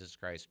reflecting Jesus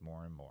Christ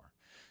more and more.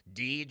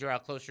 D, draw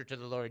closer to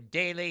the Lord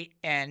daily.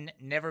 N,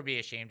 never be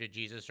ashamed of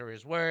Jesus or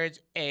his words.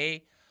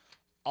 A,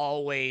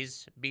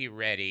 always be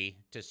ready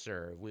to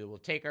serve. We will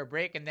take our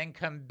break and then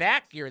come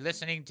back. You're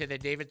listening to the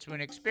David Spoon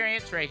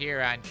Experience right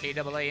here on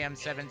KAAM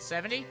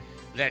 770,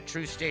 that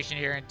true station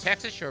here in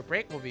Texas. Short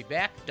break. We'll be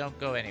back. Don't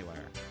go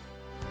anywhere.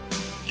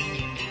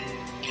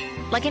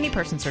 Like any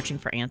person searching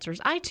for answers,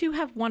 I too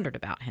have wondered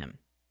about him.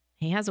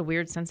 He has a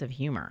weird sense of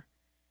humor.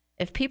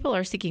 If people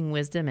are seeking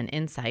wisdom and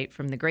insight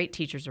from the great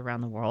teachers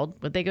around the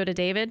world, would they go to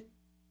David?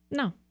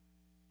 No,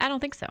 I don't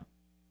think so.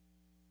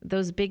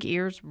 Those big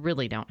ears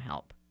really don't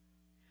help.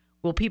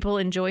 Will people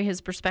enjoy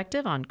his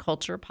perspective on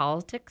culture,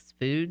 politics,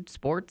 food,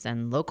 sports,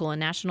 and local and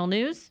national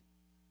news?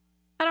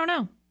 I don't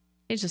know.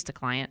 He's just a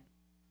client.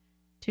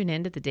 Tune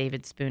in to the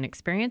David Spoon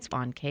Experience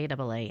on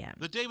KAAM.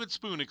 The David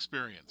Spoon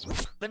Experience.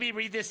 Let me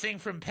read this thing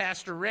from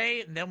Pastor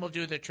Ray, and then we'll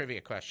do the trivia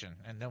question,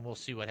 and then we'll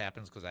see what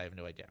happens because I have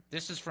no idea.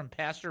 This is from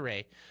Pastor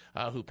Ray,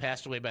 who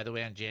passed away, by the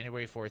way, on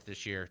January 4th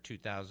this year,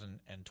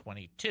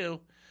 2022.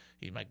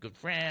 He's my good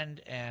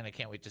friend, and I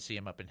can't wait to see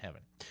him up in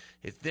heaven.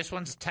 This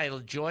one's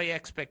titled Joy,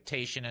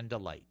 Expectation, and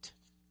Delight.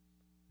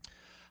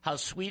 How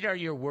sweet are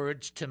your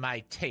words to my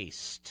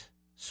taste,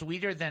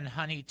 sweeter than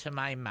honey to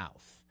my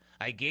mouth.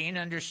 I gain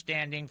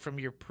understanding from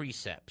your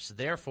precepts.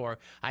 Therefore,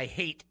 I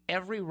hate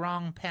every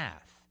wrong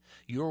path.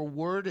 Your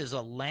word is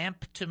a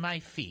lamp to my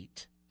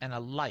feet and a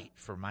light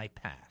for my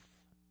path.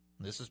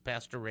 This is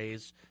Pastor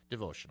Ray's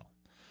devotional.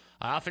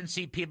 I often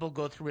see people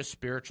go through a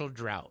spiritual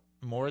drought.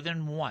 More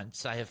than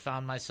once, I have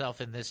found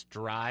myself in this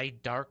dry,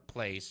 dark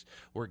place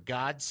where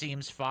God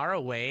seems far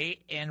away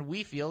and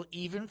we feel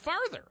even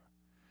farther.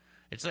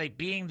 It's like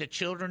being the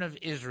children of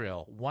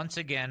Israel, once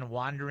again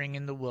wandering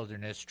in the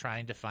wilderness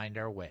trying to find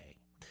our way.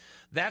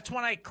 That's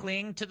when I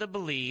cling to the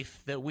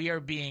belief that we are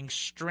being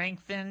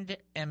strengthened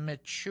and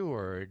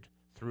matured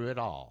through it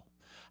all.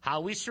 How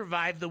we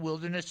survive the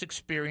wilderness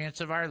experience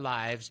of our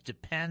lives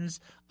depends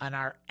on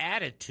our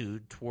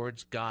attitude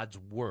towards God's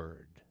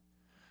Word.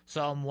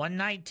 Psalm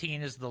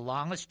 119 is the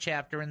longest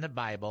chapter in the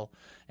Bible,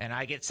 and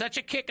I get such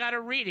a kick out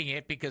of reading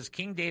it because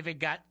King David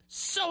got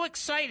so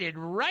excited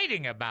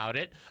writing about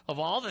it, of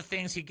all the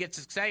things he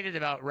gets excited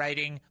about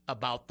writing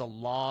about the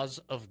laws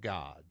of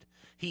God.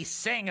 He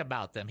sang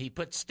about them. He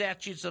put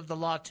statutes of the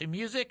law to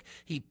music.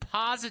 He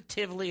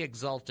positively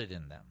exulted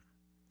in them.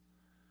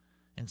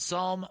 In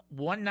Psalm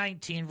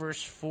 119,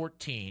 verse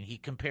 14, he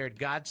compared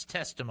God's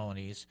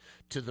testimonies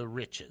to the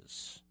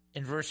riches.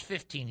 In verse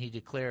 15, he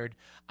declared,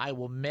 I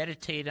will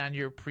meditate on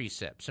your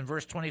precepts. In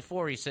verse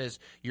 24, he says,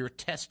 your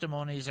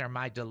testimonies are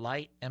my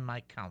delight and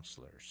my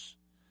counselors.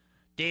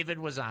 David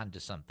was on to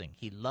something.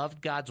 He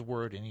loved God's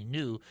word, and he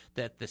knew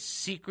that the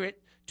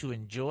secret to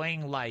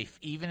enjoying life,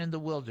 even in the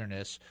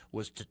wilderness,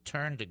 was to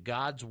turn to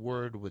God's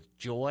word with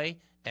joy,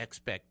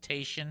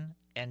 expectation,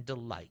 and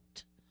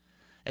delight.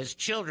 As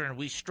children,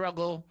 we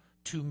struggle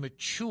to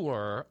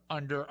mature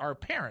under our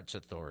parents'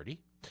 authority.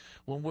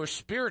 When we're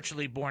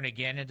spiritually born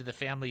again into the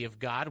family of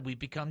God, we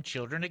become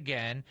children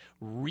again,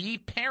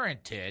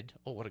 reparented.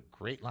 Oh, what a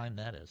great line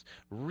that is.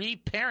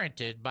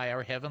 Reparented by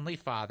our Heavenly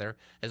Father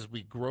as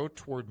we grow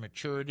toward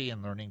maturity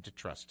and learning to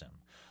trust Him.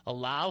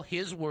 Allow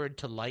His word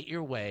to light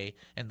your way,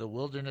 and the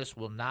wilderness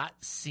will not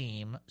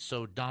seem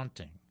so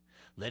daunting.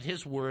 Let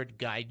His word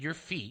guide your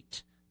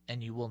feet,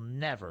 and you will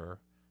never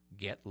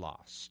get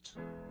lost.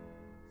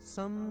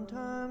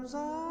 Sometimes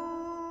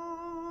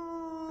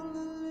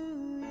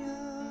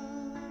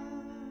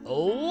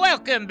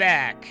Welcome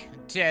back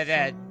to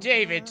the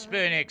David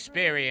Spoon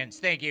Experience.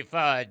 Thank you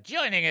for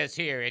joining us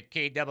here at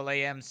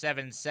KAAM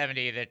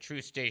 770, the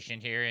truth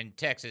station here in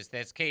Texas.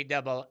 That's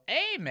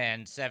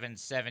KAAM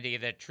 770,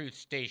 the truth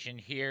station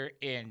here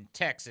in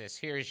Texas.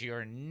 Here's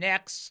your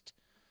next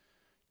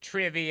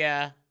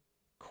trivia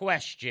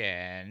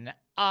question.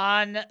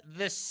 On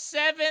the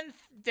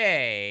seventh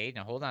day,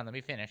 now hold on, let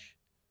me finish.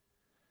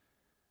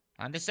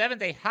 On the seventh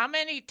day, how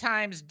many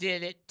times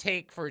did it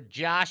take for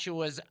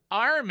Joshua's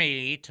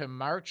army to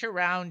march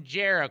around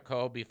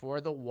Jericho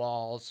before the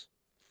walls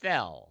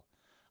fell?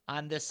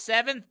 On the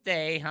seventh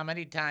day, how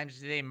many times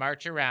did they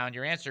march around?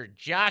 Your answer,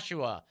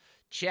 Joshua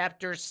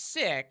chapter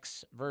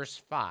 6,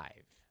 verse 5.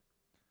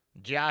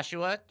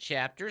 Joshua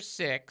chapter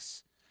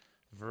 6,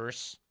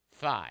 verse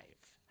 5.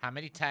 How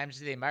many times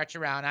did they march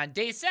around on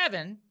day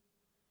 7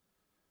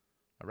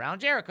 around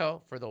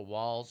Jericho for the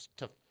walls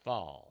to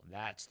fall?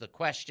 That's the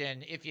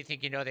question. If you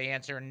think you know the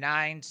answer,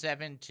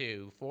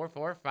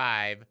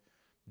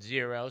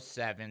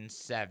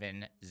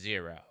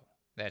 972-445-0770.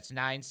 That's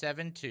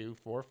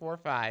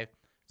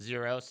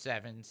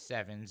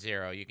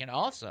 972-445-0770. You can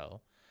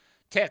also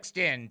text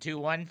in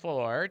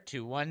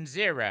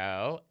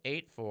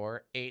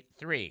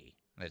 214-210-8483.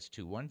 That's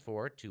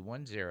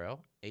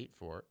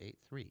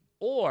 214-210-8483.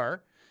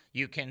 Or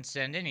you can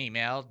send an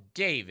email,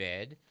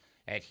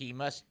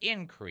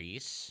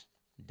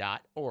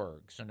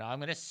 david@hemustincrease.org. So now I'm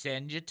going to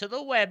send you to the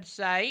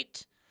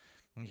website.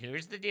 And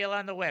here's the deal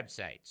on the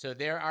website. So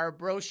there are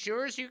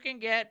brochures you can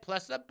get,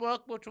 plus a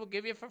book, which we'll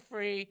give you for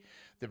free.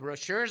 The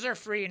brochures are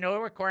free, no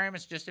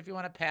requirements, just if you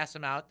want to pass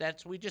them out.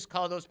 We just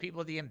call those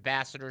people the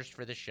ambassadors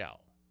for the show.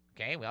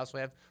 Okay? We also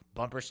have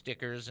bumper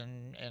stickers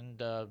and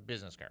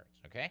business cards.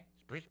 Okay?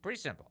 It's pretty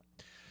simple.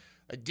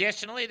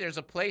 Additionally, there's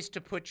a place to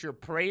put your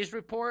praise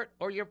report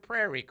or your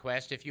prayer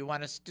request if you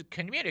want us to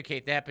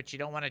communicate that, but you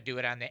don't want to do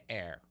it on the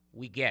air.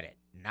 We get it.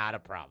 Not a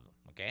problem.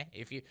 Okay?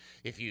 If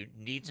you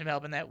need some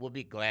help in that, we'll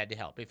be glad to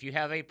help. If you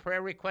have a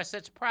prayer request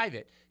that's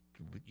private,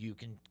 you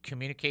can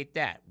communicate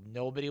that.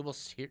 Nobody will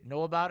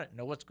know about it,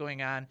 know what's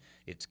going on.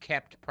 It's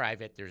kept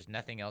private. There's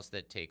nothing else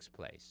that takes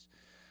place.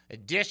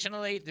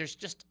 Additionally, there's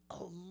just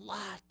a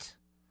lot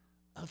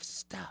of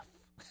stuff.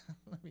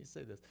 Let me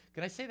say this.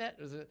 Can I say that?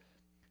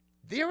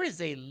 There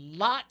is a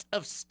lot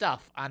of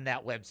stuff on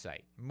that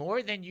website,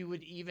 more than you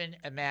would even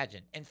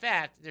imagine. In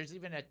fact, there's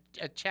even a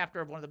chapter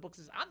of one of the books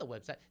that's on the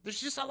website.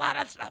 There's just a lot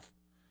of stuff.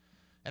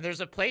 And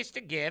there's a place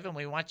to give, and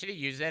we want you to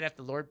use that if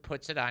the Lord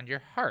puts it on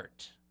your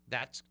heart.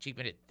 That's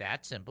keeping it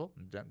that simple,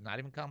 not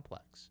even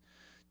complex.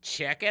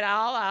 Check it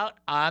all out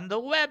on the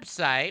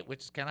website,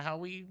 which is kind of how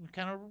we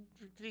kind of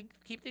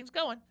keep things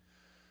going,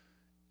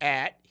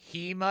 at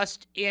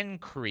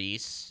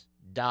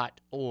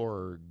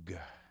hemustincrease.org.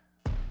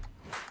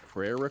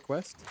 Prayer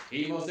request?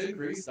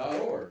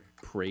 hemustincrease.org.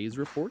 Praise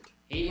report?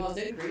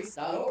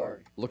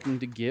 hemustincrease.org. Looking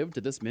to give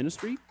to this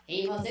ministry?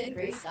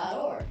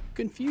 hemustincrease.org.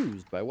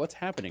 Confused by what's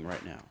happening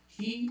right now?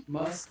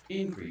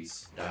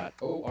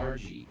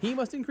 hemustincrease.org.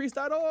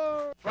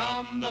 hemustincrease.org.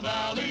 From the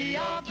valley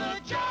of the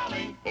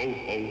jolly, ho,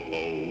 ho,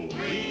 ho,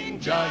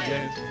 green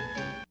giant.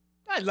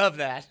 I love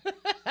that.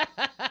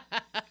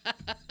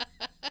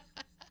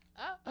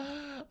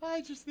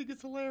 I just think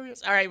it's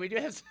hilarious. All right, we do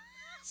have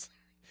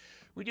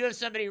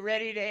somebody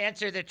ready to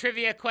answer the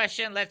trivia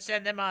question. Let's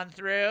send them on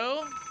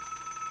through.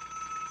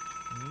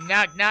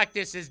 Knock, knock.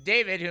 This is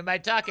David. Who am I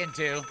talking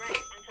to?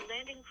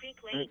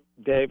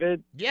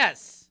 David?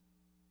 Yes.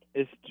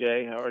 It's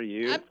Jay. How are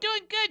you? I'm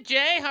doing good,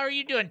 Jay. How are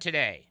you doing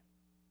today?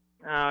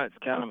 Oh, it's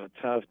kind of a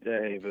tough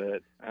day,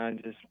 but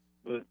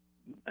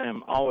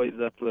I'm always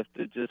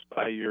uplifted just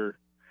by your,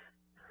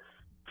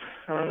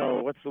 I don't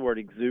know, what's the word,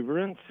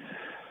 exuberance?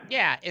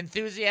 Yeah,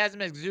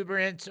 enthusiasm,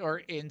 exuberance, or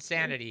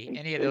insanity.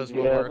 Any of those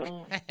will work.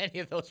 Any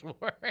of those will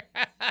work.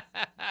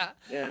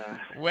 Yeah.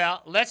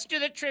 Well, let's do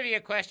the trivia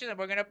question, and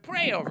we're going to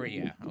pray over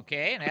you,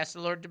 okay, and ask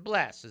the Lord to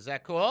bless. Is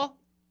that cool?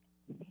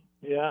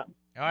 Yeah.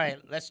 All right,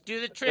 let's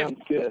do the trivia.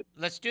 Sounds good.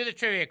 Let's do the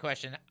trivia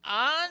question.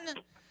 On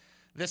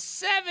the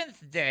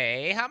seventh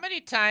day, how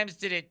many times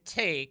did it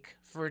take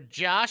for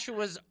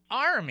Joshua's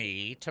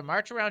army to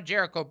march around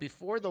Jericho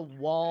before the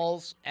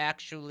walls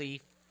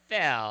actually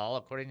fell,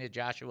 according to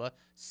Joshua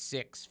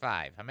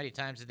 6:5? How many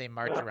times did they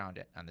march around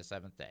it on the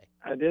seventh day?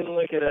 I didn't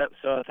look it up,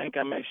 so I think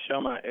I may show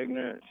my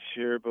ignorance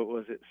here, but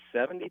was it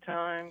 70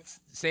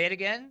 times? Say it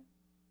again.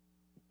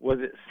 Was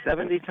it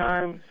 70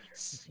 times?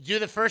 Do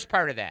the first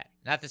part of that,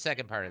 not the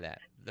second part of that.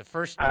 The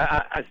first.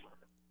 I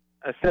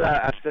said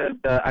I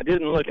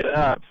didn't look it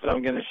up, so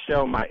I'm going to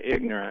show my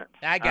ignorance.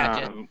 I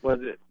got you.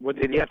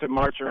 Did you have to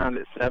march around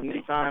it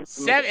 70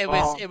 times?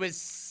 It was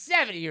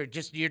 70. You're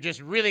just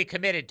really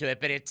committed to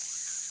it, but it's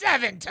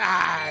 7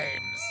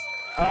 times.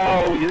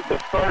 Oh, the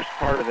first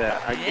part of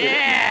that.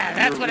 Yeah,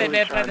 that's what I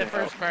meant by the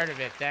first part of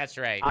it. That's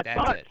right. I That's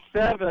thought it.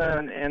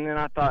 7, and then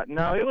I thought,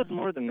 no, it was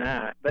more than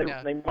that.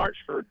 They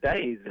marched for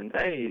days and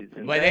days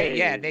and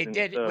days. They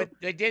did. So, what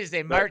they did is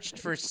they marched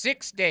for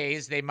 6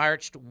 days. They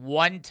marched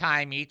one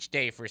time each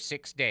day for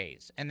 6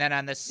 days, and then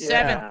on the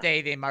seventh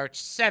day they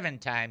marched 7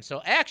 times.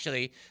 So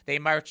actually, they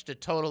marched a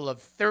total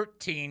of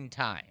 13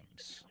 times.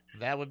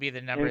 That would be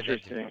the number.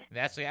 Interesting.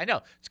 I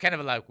know. It's kind of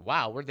like,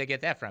 wow, where'd they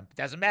get that from?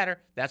 Doesn't matter.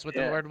 That's what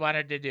the Lord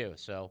wanted to do.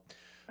 So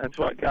that's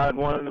what God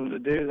wanted them to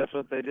do. That's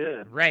what they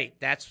did. Right.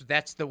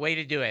 That's the way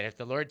to do it. If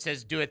the Lord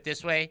says do it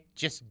this way,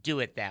 just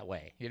do it that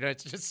way. You know,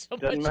 it's just so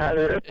Doesn't much.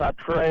 matter if I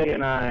pray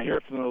and I hear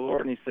from the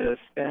Lord and He says,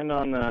 stand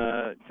on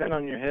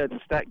your head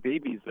and stack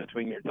BBs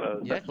between your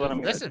toes. Yeah, That's what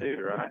I'm going to listen.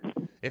 do, right?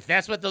 If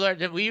that's what the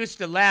Lord, we used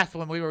to laugh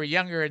when we were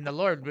younger in the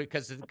Lord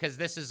because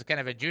this is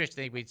kind of a Jewish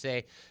thing. We'd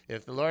say,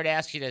 if the Lord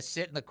asks you to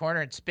sit in the corner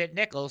and spit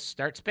nickels,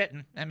 start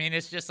spitting. I mean,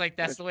 it's just like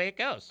that's the way it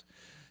goes.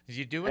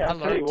 You do what the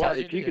Lord tells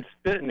you to do. If you could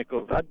spit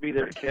nickels, I'd be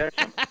there to catch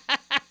them.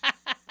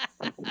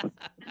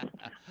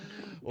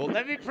 Well,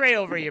 let me pray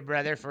over you,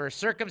 brother, for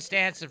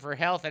circumstance and for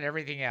health and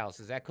everything else.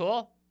 Is that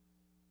cool?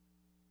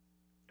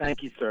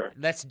 Thank you, sir.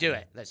 Let's do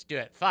it. Let's do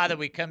it. Father,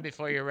 we come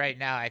before you right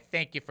now. I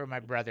thank you for my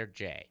brother,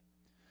 Jay.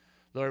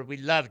 Lord, we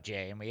love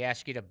Jay, and we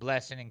ask you to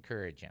bless and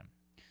encourage him.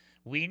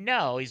 We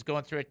know he's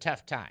going through a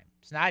tough time.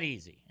 It's not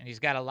easy, and he's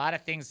got a lot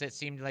of things that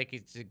seem like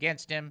it's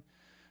against him.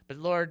 But,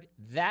 Lord,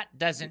 that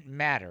doesn't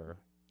matter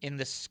in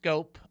the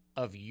scope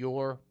of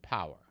your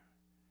power,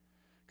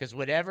 because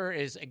whatever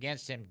is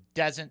against him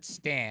doesn't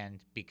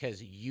stand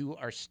because you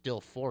are still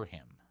for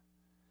him.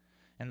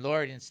 And,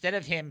 Lord, instead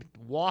of him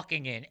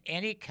walking in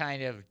any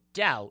kind of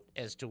doubt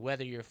as to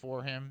whether you're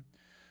for him,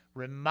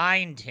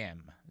 remind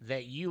him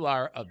that you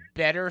are a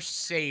better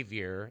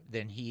Savior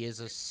than he is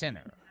a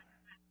sinner,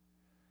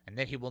 and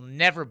that he will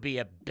never be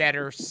a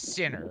better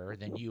sinner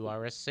than you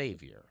are a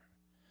Savior,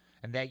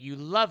 and that you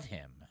love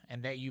him,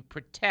 and that you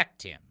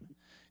protect him.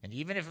 And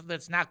even if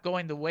it's not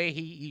going the way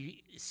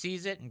he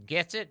sees it and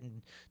gets it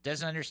and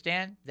doesn't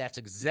understand, that's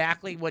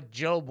exactly what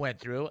Job went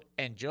through,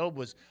 and Job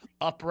was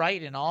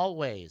upright in all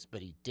ways,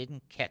 but he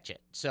didn't catch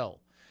it. So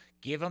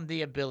give him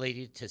the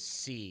ability to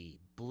see.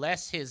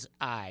 Bless his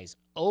eyes.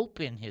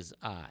 Open his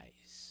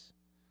eyes.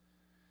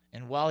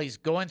 And while he's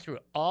going through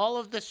all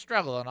of the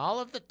struggle and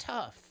all of the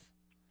tough,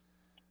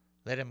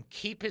 let him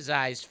keep his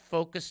eyes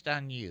focused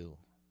on you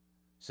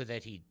so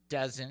that he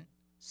doesn't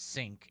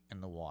sink in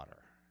the water.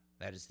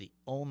 That is the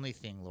only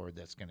thing, Lord,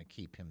 that's going to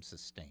keep him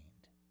sustained,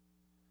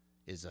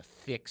 is a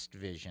fixed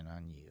vision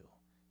on you.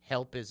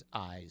 Help his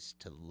eyes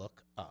to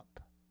look up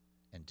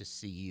and to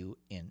see you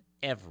in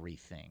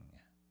everything,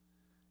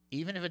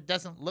 even if it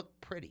doesn't look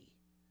pretty,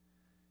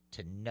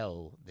 to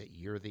know that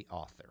you're the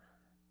author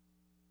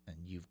and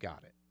you've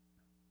got it.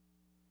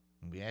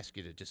 And we ask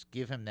you to just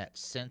give him that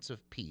sense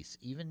of peace,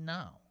 even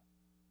now,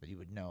 that he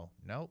would know,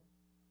 nope,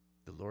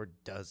 the Lord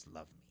does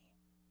love me.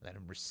 Let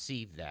him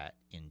receive that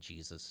in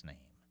Jesus' name.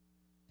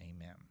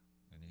 Amen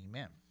and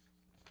amen.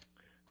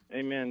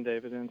 Amen,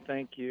 David, and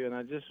thank you. And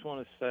I just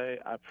want to say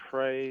I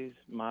praise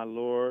my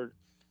Lord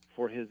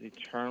for his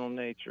eternal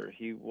nature.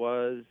 He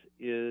was,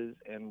 is,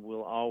 and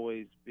will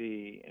always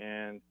be.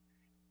 And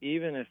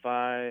even if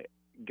I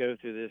go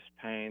through this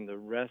pain the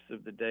rest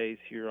of the days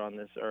here on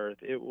this earth,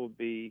 it will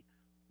be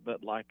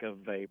but like a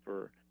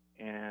vapor.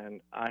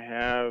 And I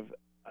have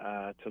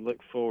to look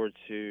forward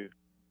to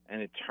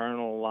an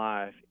eternal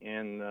life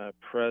in the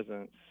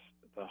presence,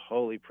 the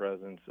holy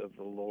presence of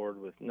the Lord,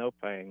 with no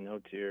pain, no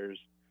tears,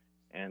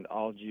 and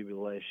all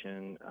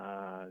jubilation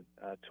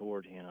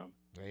toward him.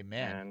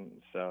 Amen. And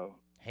so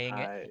hang on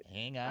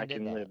I to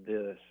can that. live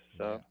this.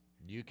 So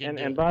you can.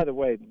 And by the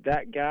way,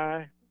 that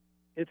guy,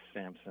 it's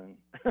Samson.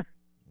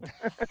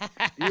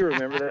 Do you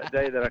remember that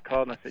day that I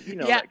called and I said,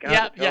 that guy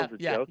that tells the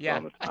jokes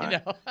all the time? I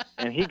know.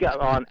 And he got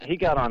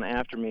on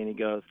after me and he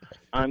goes,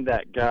 "I'm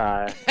that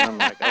guy." And I'm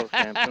like, "Oh,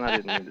 Samson, I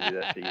didn't mean to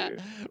do that to you."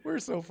 We're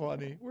so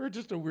funny. We're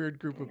just a weird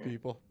group of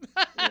people.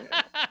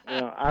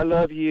 I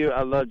love you.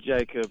 I love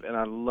Jacob, and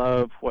I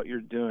love what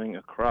you're doing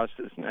across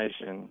this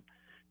nation.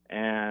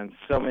 And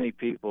so many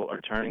people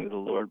are turning to the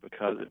Lord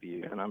because of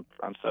you, and I'm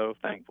so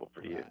thankful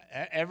for you.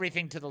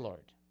 Everything to the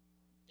Lord.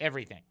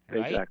 Everything,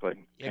 right?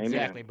 Exactly.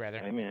 Exactly, Amen.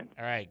 brother. Amen.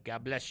 All right.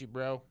 God bless you,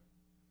 bro.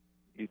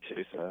 You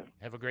too, sir.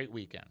 Have a great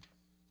weekend.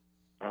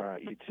 All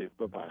right. You too.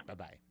 Bye-bye.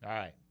 Bye-bye. All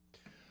right.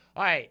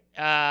 All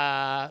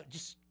right.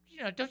 Just,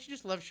 don't you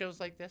just love shows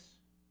like this?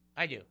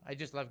 I do. I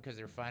just love them because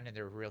they're fun and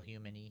they're real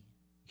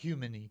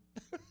human-y.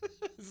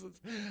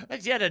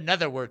 That's yet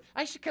another word.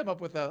 I should come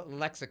up with a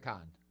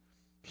lexicon.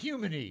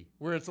 Human-y,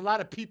 where it's a lot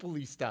of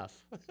people-y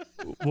stuff.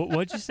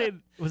 What'd you say?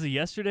 Was it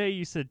yesterday?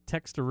 You said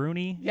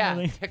textaroony? Yeah,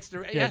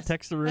 textaroony. Yeah,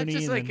 textaroony.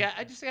 Just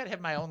I just got to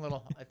have my own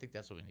little. I think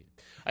that's what we need.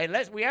 All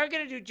right, we are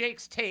going to do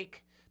Jake's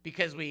take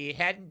because we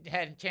hadn't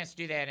had a chance to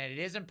do that, and it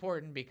is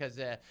important because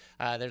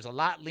there's a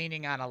lot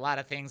leaning on a lot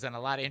of things and a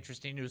lot of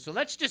interesting news. So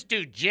let's just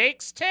do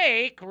Jake's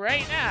take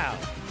right now.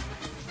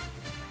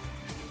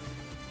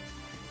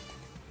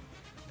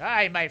 All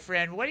right, my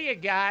friend, what do you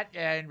got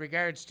in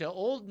regards to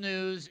old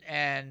news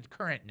and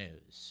current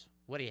news?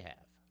 What do you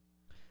have?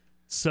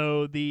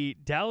 So the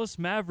Dallas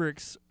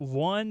Mavericks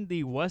won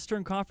the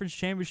Western Conference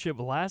Championship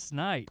last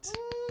night.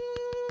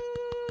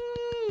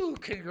 Ooh,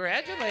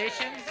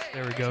 congratulations.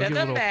 There we go. To Get a the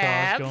little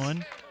Mavs. applause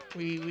going.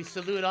 We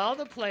salute all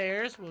the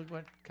players. We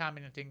weren't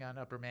commenting on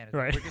upper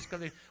management.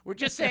 Right. We're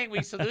just saying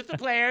we salute the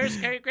players.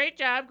 Great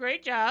job.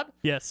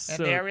 Yes. And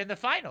they're in the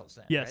finals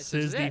then. Yes,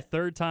 right? this is the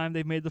third time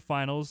they've made the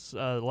finals.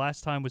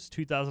 Last time was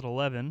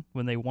 2011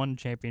 when they won the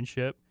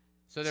championship.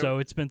 So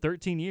it's been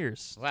 13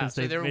 years since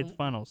they've made the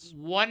finals.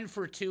 1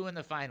 for 2 in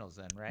the finals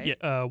then, right?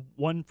 Yeah,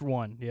 1 for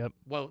 1. Yep.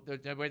 Well,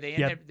 were they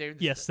in there?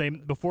 Yes,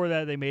 before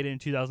that they made it in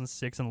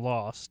 2006 and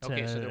lost.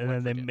 Okay, so and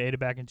then they made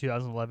it back in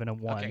 2011 and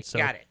won. Okay, so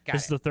got it.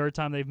 This is the third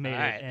time they've made it,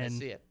 Let's and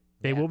see it.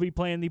 they will be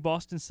playing the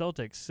Boston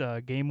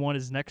Celtics. Game 1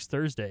 is next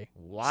Thursday.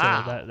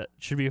 Wow. So that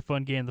should be a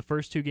fun game. The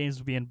first 2 games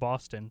will be in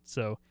Boston,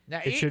 so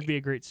Now, it should be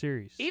a great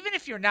series. Even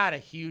if you're not a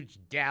huge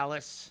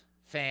Dallas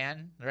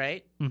fan,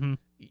 right? Mm-hmm.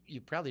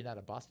 You're probably not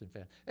a Boston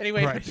fan.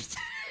 Anyway, right.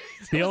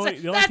 the only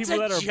people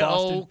that are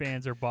Boston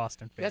fans are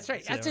Boston fans. That's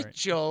right. That's a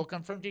joke.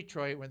 I'm from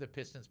Detroit where the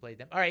Pistons played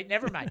them. All right,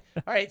 never mind.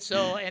 All right,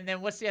 so, and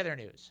then what's the other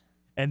news?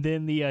 And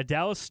then the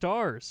Dallas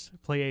Stars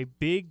play a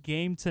big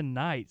game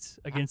tonight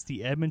against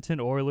the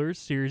Edmonton Oilers.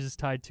 Series is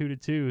tied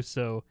 2-2,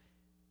 so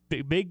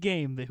big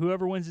game.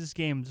 Whoever wins this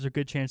game, there's a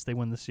good chance they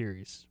win the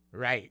series.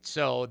 Right.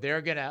 So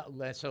they're gonna.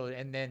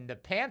 And then the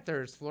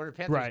Florida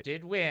Panthers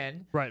did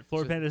win. Right.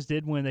 Florida Panthers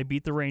did win. They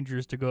beat the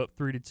Rangers to go up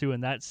 3-2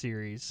 in that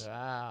series.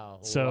 Wow.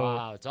 So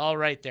wow. It's all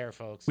right there,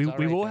 folks. We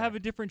will have a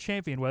different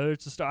champion. Whether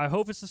it's the Star, I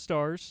hope it's the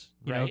Stars.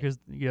 You know, because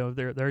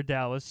they're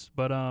Dallas.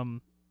 But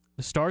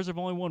the Stars have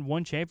only won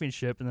 1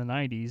 championship in the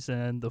 90s,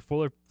 and the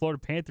Florida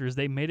Panthers,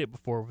 they made it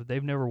before, but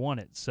they've never won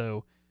it.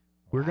 So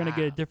we're gonna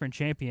get a different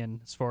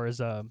champion as far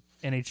as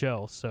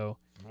NHL. So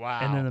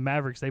and then the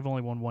Mavericks, they've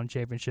only won 1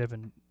 championship,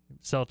 and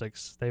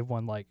Celtics, they've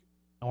won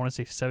I want to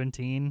say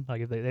 17.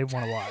 They've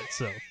won a lot.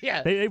 So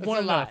yeah, they've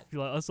won enough.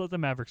 Let's let the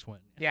Mavericks win.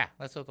 Yeah,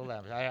 let's let the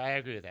Mavericks. I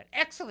agree with that.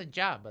 Excellent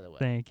job, by the way.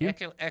 Thank you.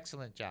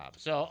 Excellent job.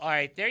 So all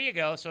right, there you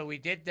go. So we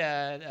did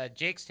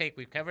Jake's take.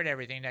 We've covered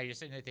everything. Now you're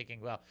sitting there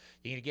thinking, well,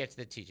 you're gonna get to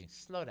the teaching.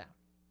 Slow down.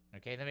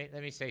 Okay,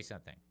 let me say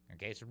something.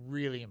 Okay, it's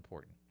really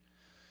important.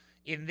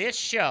 In this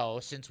show,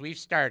 since we've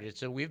started,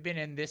 so we've been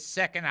in this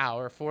second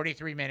hour,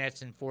 43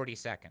 minutes and 40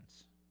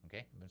 seconds.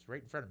 Okay, it's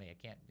right in front of me.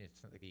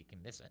 It's not like you can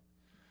miss it.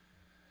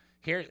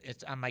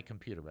 It's on my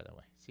computer, by the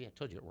way. See, I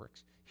told you it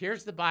works.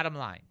 Here's the bottom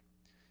line.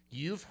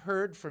 You've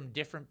heard from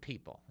different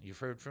people. You've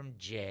heard from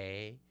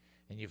Jay,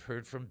 and you've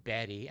heard from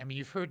Betty. I mean,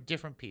 you've heard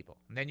different people.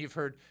 And then you've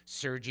heard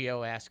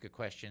Sergio ask a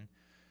question.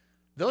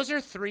 Those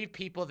are 3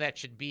 people that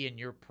should be in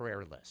your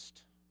prayer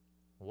list.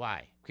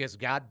 Why? Because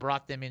God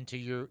brought them into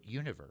your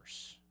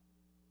universe.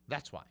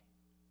 That's why.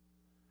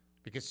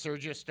 Because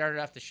Sergio started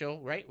off the show,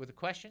 right, with a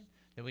question.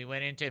 Then we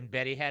went into, and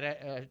Betty had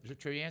a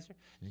trivia answer.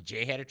 And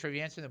Jay had a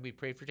trivia answer. Then we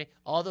prayed for Jay.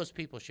 All those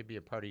people should be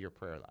a part of your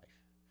prayer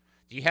life.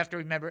 Do you have to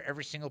remember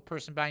every single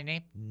person by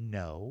name?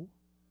 No.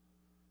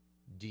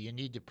 Do you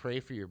need to pray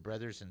for your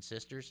brothers and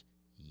sisters?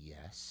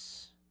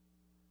 Yes.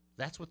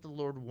 That's what the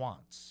Lord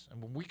wants.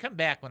 And when we come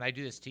back, when I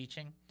do this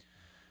teaching,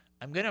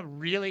 I'm going to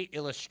really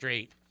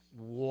illustrate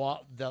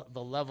what the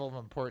level of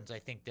importance I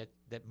think that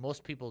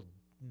most people,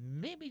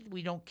 maybe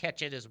we don't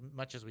catch it as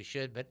much as we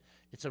should, but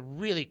it's a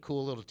really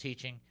cool little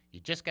teaching. You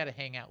just got to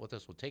hang out with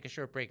us. We'll take a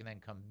short break and then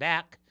come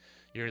back.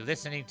 You're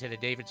listening to the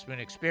David Spoon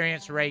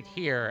Experience right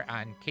here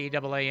on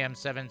KAAM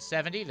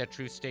 770, the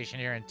truth station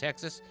here in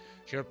Texas.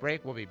 Short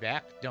break. We'll be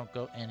back. Don't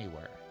go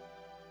anywhere.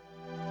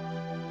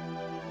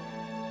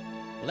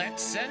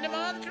 Let's send them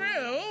on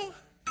through.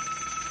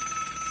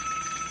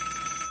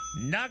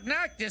 Knock,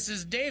 knock. This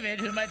is David.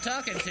 Who am I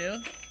talking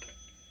to?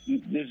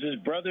 This is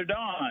Brother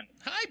Don.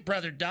 Hi,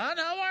 Brother Don.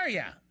 How are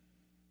you?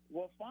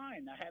 Well,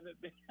 fine. I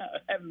haven't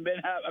been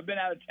out. I've been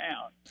out of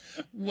town.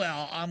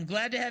 Well, I'm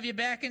glad to have you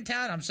back in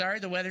town. I'm sorry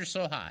the weather's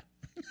so hot.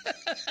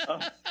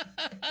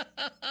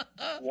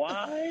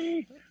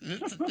 Why?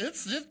 It's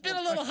been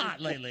a little hot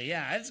lately.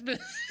 Yeah,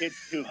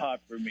 It's too hot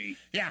for me.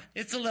 Yeah,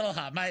 it's a little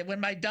hot. When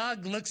my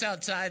dog looks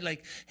outside,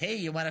 like, "Hey,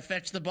 you want to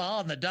fetch the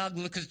ball?" and the dog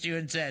looks at you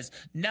and says,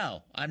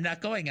 "No, I'm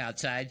not going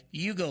outside.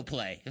 You go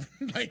play."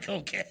 Like,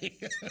 okay.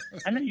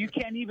 I know you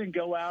can't even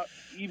go out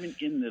even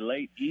in the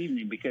late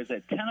evening because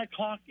at 10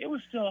 o'clock it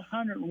was still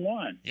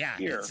 101. Yeah,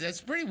 here.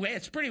 it's pretty weird.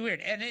 It's pretty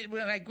weird. And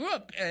when I grew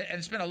up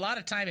and spent a lot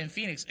of time in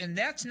Phoenix, and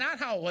that's not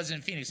how it was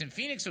in Phoenix. In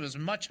Phoenix, it was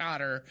much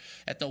hotter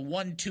at the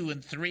 1, 2,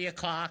 and 3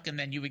 o'clock, and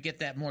then you would get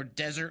that more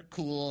desert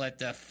cool at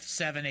the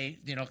 7, 8,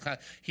 o'clock.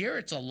 Here,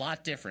 it's a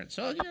lot different.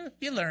 So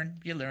you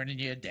learn, and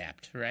you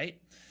adapt, right?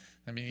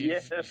 I mean, you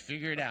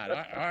figure it out. All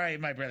right,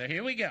 my brother,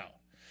 here we go.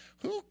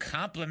 Who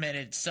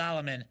complimented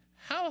Solomon?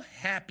 How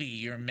happy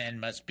your men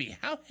must be.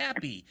 How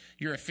happy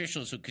your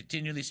officials who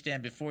continually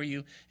stand before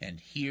you and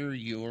hear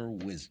your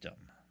wisdom.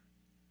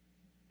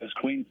 It was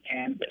Queen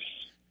Candace.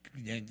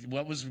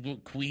 What was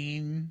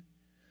Queen?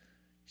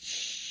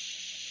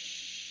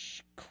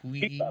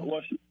 Queen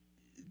of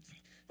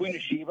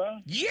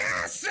Sheba?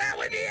 Yes, that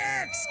would be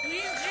it!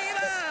 Queen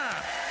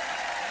Sheba!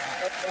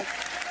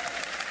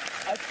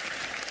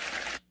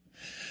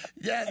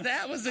 Yeah,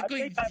 that was the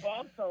queen. I think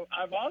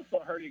I've also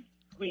heard of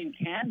Queen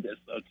Candace,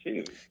 though,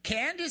 too.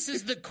 Candace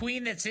is the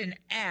queen that's in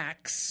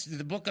Acts,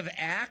 the book of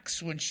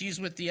Acts, when she's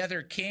with the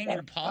other king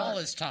and Paul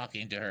is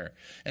talking to her.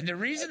 And the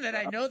reason that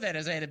I know that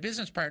is I had a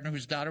business partner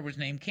whose daughter was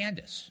named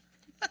Candace.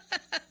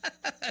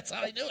 That's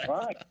how I knew it.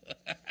 Right.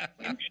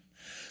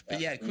 But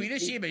yeah, Queen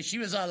of Sheba, she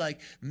was all like,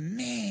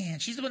 man,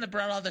 she's the one that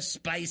brought all the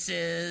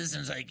spices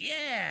and was like,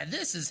 yeah,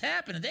 this is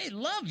happening. They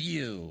love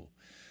you.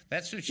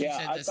 That's what she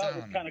said I to thought it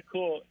was kind of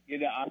cool. We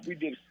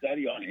did a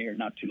study on here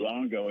not too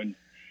long ago, and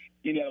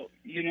you know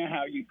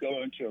how you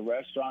go into a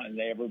restaurant and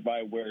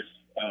everybody wears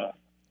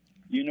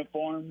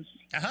uniforms?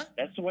 Uh-huh.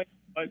 That's the way.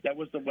 That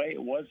was the way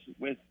it was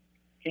with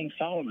King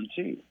Solomon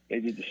too. They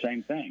did the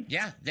same thing.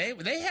 Yeah, they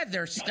had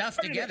their stuff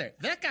together.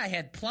 That guy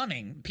had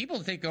plumbing. People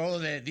think,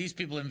 these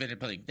people invented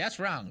plumbing. That's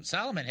wrong.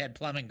 Solomon had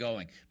plumbing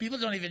going. People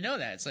don't even know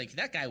that. It's like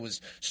that guy was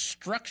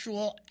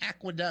structural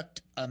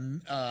aqueduct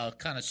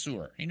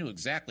connoisseur. He knew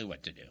exactly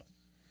what to do.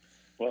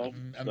 Well,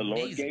 the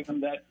Lord gave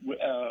him that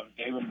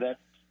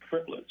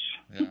privilege.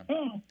 Yeah.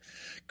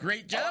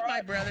 Great job,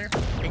 my brother.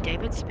 The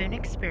David Spoon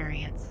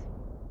Experience.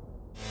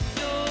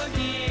 You're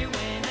here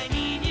when I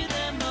need you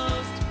the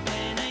most.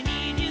 When I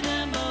need you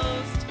the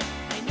most.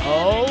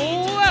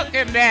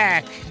 Welcome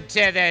back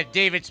to the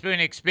David Spoon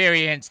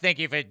Experience. Thank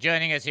you for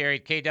joining us here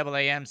at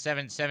KAAM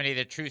 770,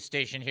 the truth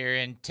station here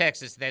in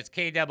Texas. That's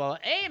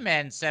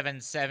KAAM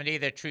 770,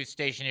 the truth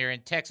station here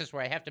in Texas,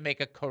 where I have to make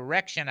a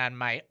correction on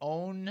my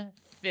own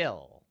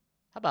fill.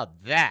 How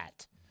about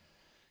that?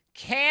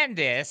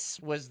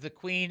 Candace was the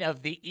queen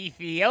of the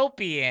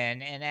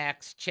Ethiopian in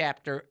Acts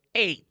chapter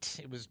 8.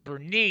 It was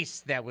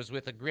Bernice that was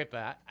with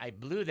Agrippa. I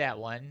blew that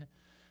one.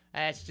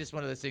 That's just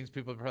one of those things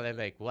people are probably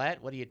like,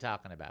 what? What are you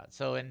talking about?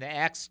 So in the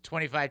Acts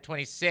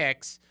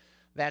 25-26,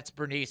 that's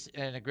Bernice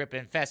and Agrippa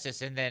and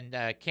Festus. And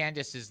then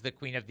Candace is the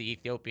queen of the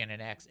Ethiopian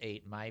in Acts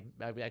 8. I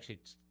actually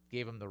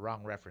gave him the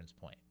wrong reference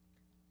point.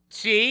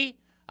 See?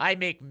 I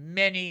make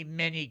many,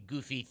 many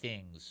goofy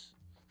things.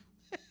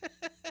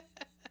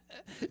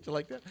 Do you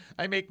like that?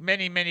 I make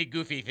many, many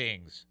goofy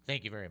things.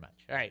 Thank you very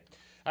much. All right,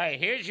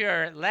 here's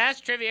your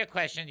last trivia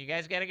question. You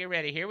guys got to get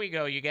ready. Here we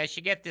go. You guys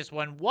should get this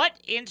one. What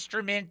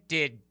instrument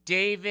did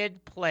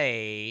David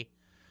play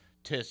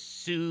to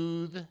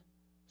soothe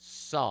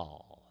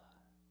Saul?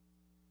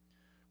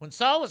 When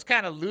Saul was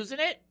kind of losing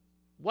it,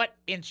 what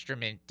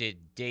instrument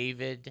did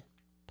David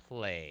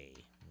play?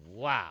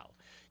 Wow.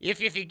 If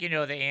you think you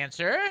know the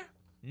answer,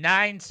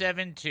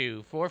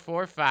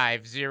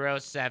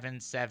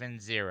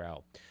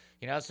 972-445-0770.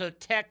 You can also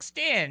text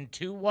in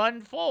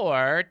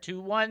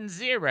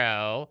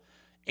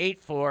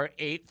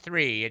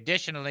 214-210-8483.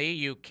 Additionally,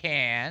 you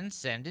can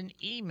send an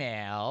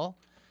email,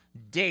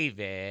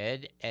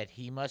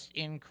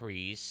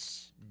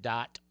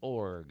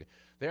 david@hemustincrease.org.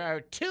 There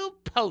are two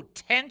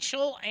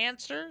potential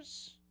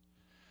answers.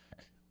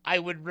 I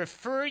would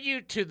refer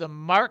you to the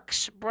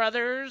Marx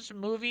Brothers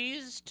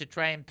movies to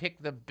try and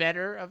pick the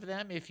better of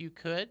them if you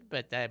could,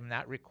 but I'm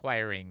not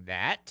requiring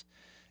that.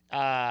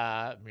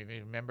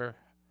 Remember,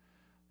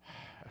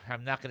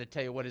 I'm not going to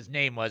tell you what his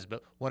name was,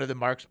 but one of the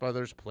Marx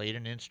Brothers played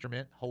an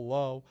instrument.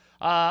 Hello.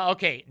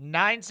 Okay,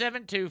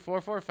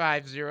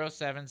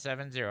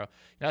 972-445-0770. You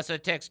can also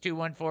text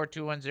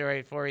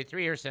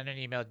 214-210-8483 or send an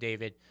email,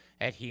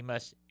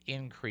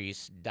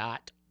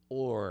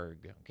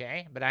 david@hemustincrease.org.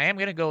 Okay? But I am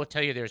going to go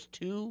tell you there's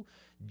two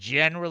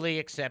generally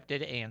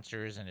accepted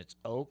answers, and it's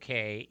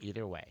okay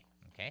either way.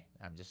 Okay?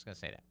 I'm just going to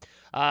say that.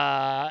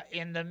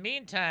 In the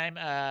meantime,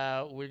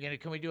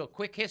 can we do a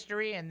quick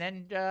history and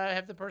then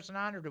have the person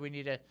on, or do we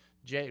need to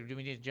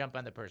jump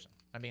on the person?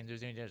 I mean,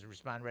 does he need to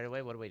respond right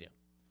away? What do we do?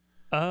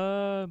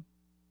 I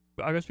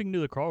guess we can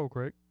do the call real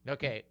quick.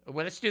 Okay.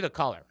 Well, let's do the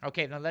caller.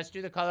 Okay, now let's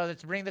do the caller.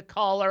 Let's bring the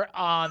caller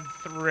on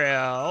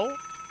through.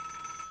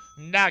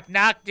 Knock,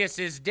 knock. This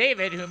is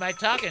David. Who am I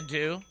talking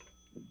to?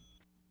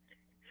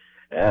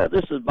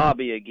 This is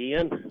Bobby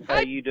again. How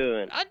you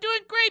doing? I'm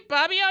doing great,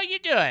 Bobby. How you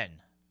doing?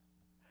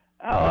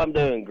 Oh, I'm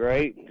doing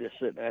great. Just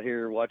sitting out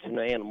here watching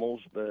the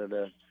animals, but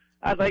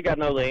I think I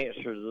know the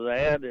answer to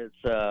that.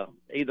 It's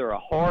either a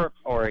harp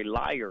or a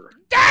lyre.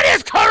 That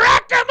is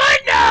correct,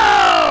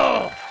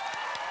 Armando!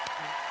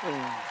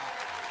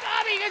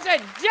 Bobby gets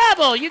a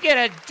double. You get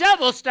a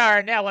double star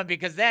in that one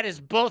because that is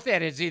both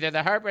it. It's either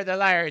the harp or the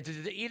lyre. It's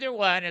either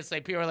one. It's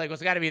like people are like, well,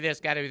 it's got to be this,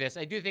 got to be this.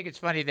 I do think it's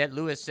funny that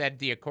Lewis said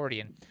the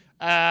accordion.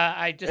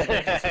 I'm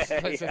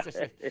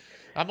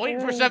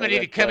waiting for somebody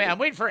to come in. I'm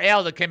waiting for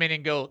Al to come in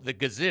and go, the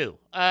kazoo.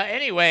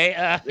 Anyway.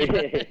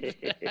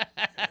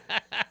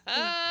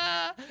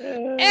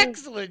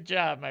 Excellent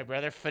job, my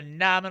brother.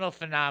 Phenomenal.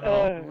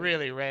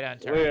 Really right on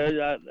target.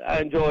 Well,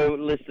 I enjoy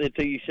listening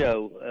to your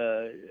show.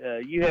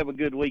 You have a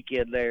good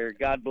weekend there.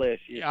 God bless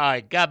you. All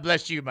right. God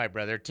bless you, my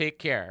brother. Take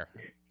care.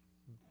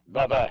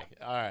 Bye-bye.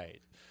 All right.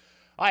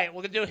 All right,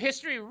 we're going to do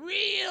history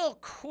real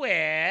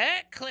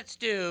quick. Let's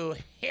do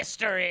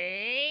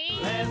history.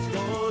 Let's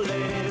go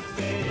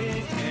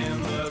living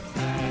in the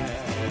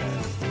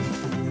past.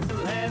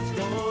 Let's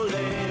go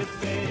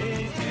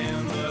living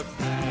in the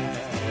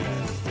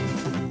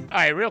past. All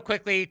right, real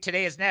quickly,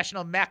 today is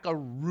National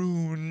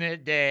Macaroon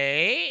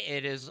Day.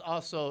 It is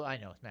also, I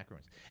know, it's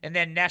macaroons. And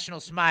then National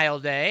Smile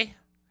Day.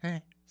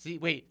 See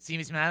me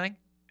smiling?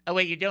 Oh,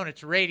 wait, you don't.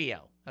 It's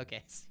radio.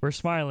 Okay. We're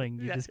smiling.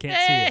 You just can't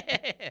see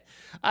it.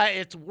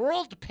 It's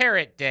World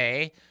Parrot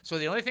Day. So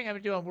the only thing I'm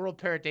going to do on World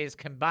Parrot Day is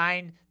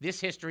combine this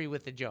history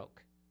with the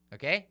joke.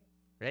 Okay?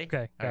 Ready?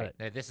 Okay, got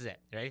it. This is it.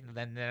 Right? And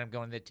then I'm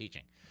going to the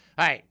teaching.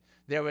 All right.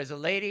 There was a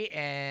lady,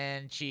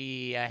 and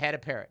she had a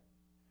parrot.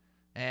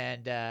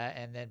 But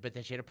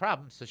then she had a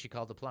problem, so she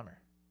called the plumber.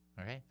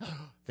 All right?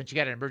 Then she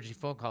got an emergency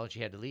phone call, and she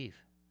had to leave.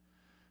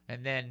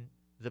 And then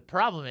the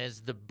problem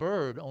is the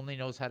bird only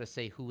knows how to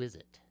say, who is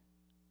it?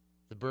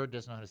 The bird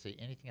doesn't know how to say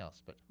anything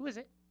else, but who is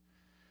it?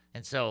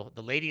 And so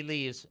the lady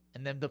leaves,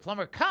 and then the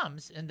plumber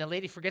comes, and the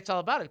lady forgets all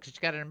about it because she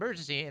got an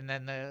emergency, and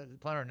then the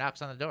plumber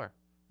knocks on the door.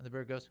 And the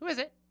bird goes, who is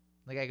it?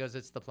 And the guy goes,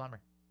 it's the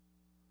plumber.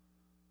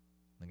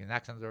 And the guy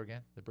knocks on the door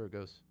again. The bird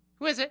goes,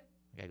 who is it?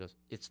 The guy goes,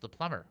 it's the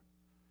plumber.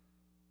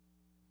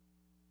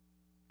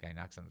 The guy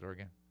knocks on the door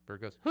again. The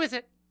bird goes, who is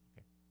it?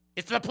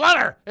 It's the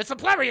plumber. It's the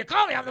plumber. You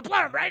call me. I'm the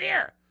plumber right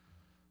here.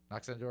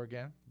 Knocks on the door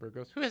again. The bird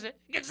goes, who is it?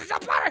 It's the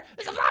plumber!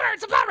 It's the plumber!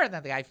 It's the plumber! And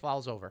then the guy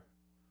falls over.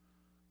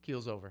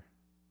 Keels over.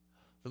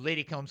 The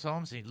lady comes home,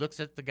 and he looks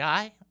at the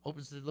guy,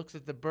 looks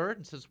at the bird,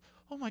 and says,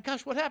 oh my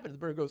gosh, what happened? The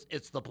bird goes,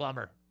 it's the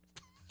plumber.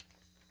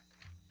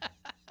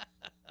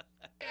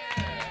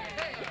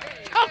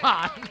 Come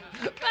on!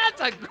 That's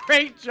a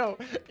great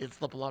joke. It's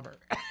the plumber.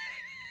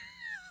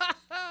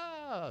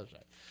 All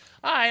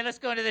right, let's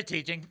go into the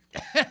teaching.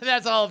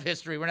 That's all of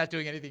history. We're not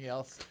doing anything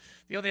else.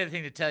 The only other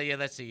thing to tell you,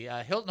 let's see,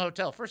 Hilton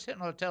Hotel. First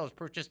Hilton Hotel was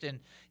purchased in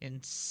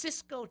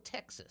Cisco,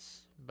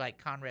 Texas by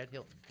Conrad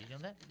Hilton. Did you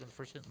know that? The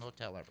first Hilton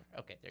Hotel ever.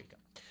 Okay, there you go.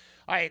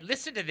 All right,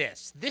 listen to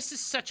this. This is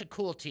such a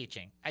cool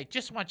teaching. I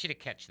just want you to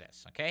catch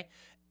this, okay?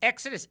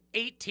 Exodus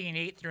 18,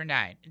 8 through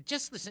 9.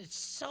 Just listen. It's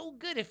so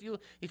good. If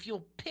you'll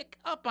pick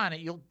up on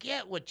it, you'll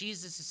get what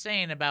Jesus is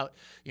saying about,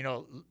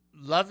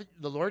 love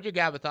the Lord your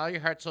God with all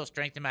your heart, soul,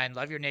 strength, and mind.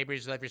 Love your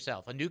neighbors, love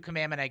yourself. A new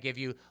commandment I give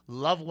you,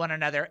 love one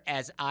another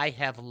as I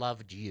have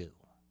loved you.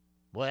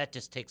 Well, that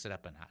just takes it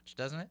up a notch,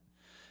 doesn't it?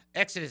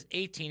 Exodus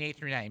 18, 8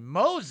 through 9.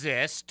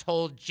 Moses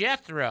told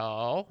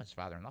Jethro, his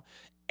father-in-law,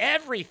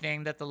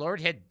 everything that the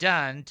Lord had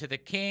done to the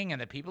king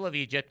and the people of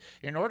Egypt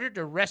in order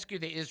to rescue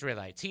the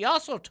Israelites. He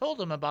also told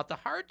them about the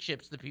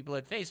hardships the people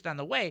had faced on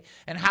the way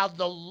and how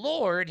the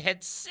Lord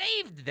had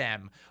saved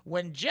them.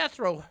 When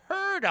Jethro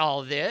heard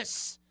all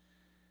this,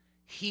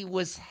 he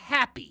was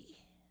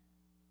happy.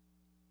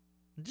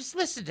 Just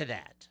listen to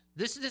that.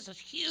 This is a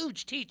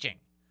huge teaching.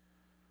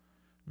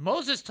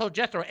 Moses told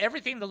Jethro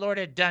everything the Lord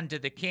had done to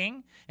the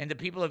king and the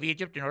people of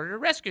Egypt in order to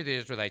rescue the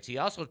Israelites. He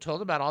also told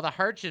them about all the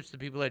hardships the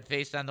people had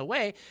faced on the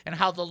way and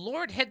how the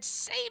Lord had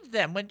saved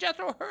them. When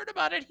Jethro heard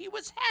about it, he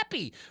was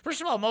happy.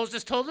 First of all,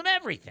 Moses told them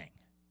everything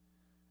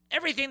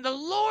the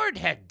Lord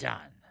had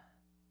done.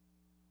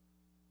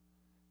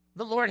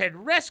 The Lord had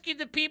rescued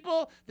the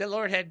people. The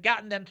Lord had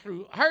gotten them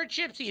through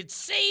hardships. He had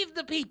saved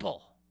the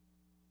people.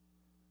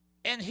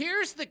 And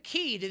here's the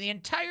key to the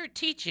entire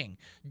teaching.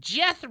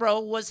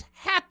 Jethro was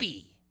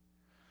happy.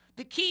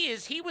 The key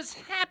is he was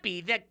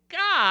happy that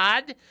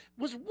God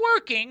was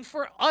working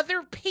for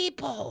other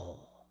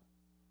people.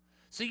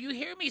 So you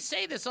hear me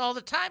say this all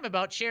the time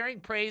about sharing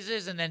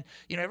praises and then,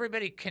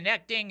 everybody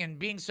connecting and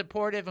being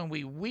supportive, and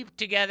we weep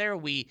together,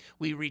 we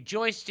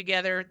rejoice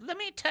together. Let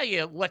me tell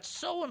you what's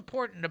so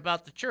important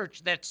about the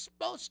church that's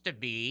supposed to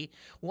be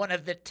one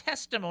of the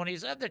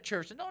testimonies of the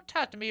church. And don't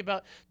talk to me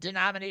about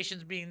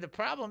denominations being the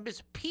problem.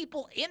 It's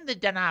people in the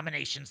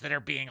denominations that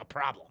are being a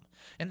problem.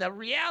 And the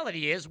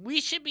reality is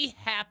we should be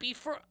happy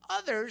for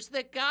others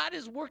that God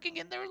is working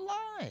in their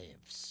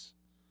lives.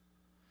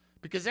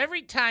 Because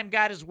every time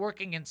God is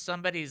working in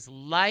somebody's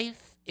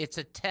life, it's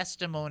a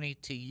testimony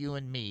to you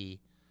and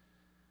me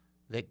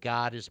that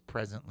God is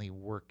presently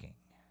working.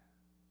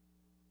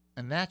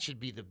 And that should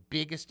be the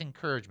biggest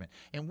encouragement.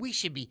 And we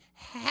should be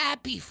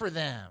happy for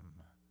them.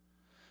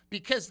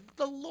 Because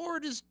the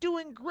Lord is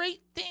doing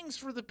great things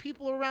for the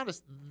people around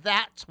us.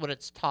 That's what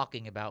it's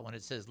talking about when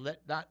it says,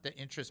 let not the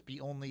interest be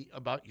only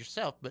about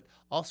yourself, but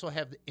also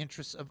have the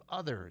interests of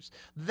others.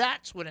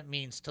 That's what it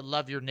means to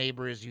love your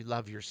neighbor as you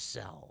love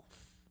yourself.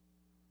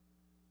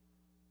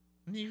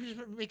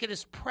 You make it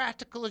as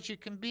practical as you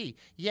can be.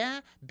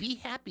 Yeah, be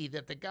happy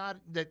that the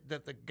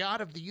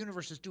God of the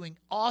universe is doing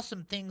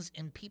awesome things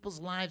in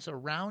people's lives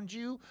around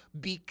you,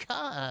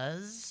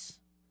 because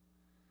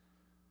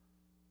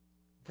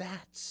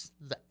that's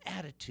the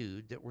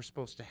attitude that we're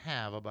supposed to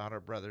have about our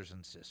brothers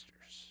and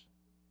sisters.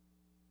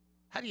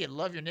 How do you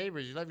love your neighbor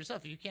as you love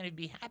yourself? You can't even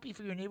be happy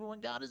for your neighbor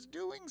when God is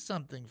doing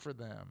something for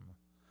them.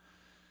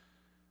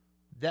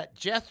 That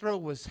Jethro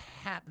was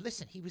happy.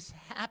 Listen, he was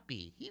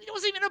happy. He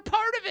wasn't even a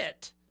part of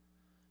it.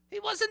 He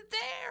wasn't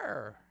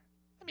there.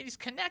 I mean, he's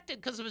connected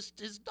because of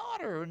his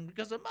daughter and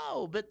because of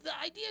Mo, but the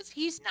idea is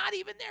he's not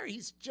even there.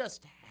 He's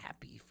just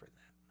happy for them.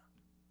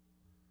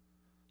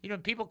 When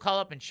people call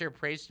up and share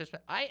praise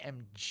testimony, I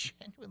am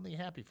genuinely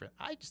happy for them.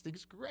 I just think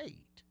it's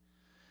great.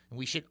 And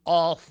we should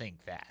all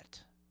think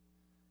that.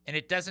 And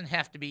it doesn't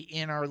have to be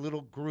in our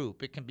little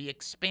group. It can be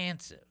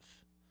expansive.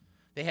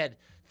 They had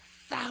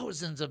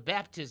thousands of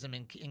baptism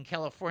in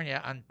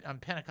California on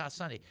Pentecost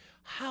Sunday.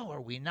 How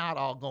are we not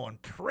all going,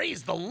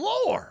 praise the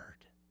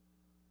Lord?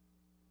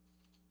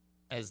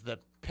 As the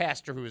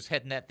pastor who was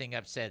heading that thing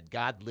up said,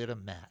 God lit a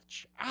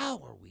match. How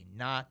are we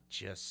not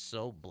just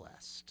so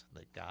blessed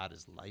that God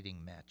is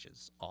lighting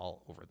matches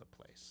all over the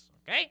place?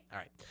 Okay? All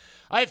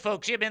right,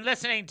 folks, you've been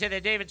listening to the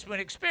David Spoon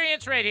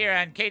Experience right here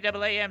on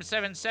KAAM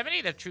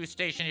 770, the true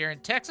station here in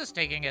Texas,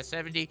 taking a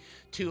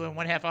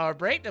 72.5 hour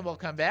break. Then we'll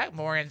come back.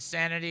 More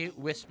insanity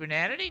with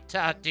Spoonanity.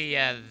 Talk to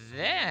you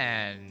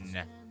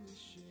then.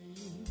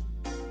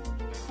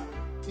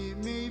 It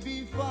may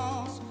be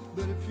false,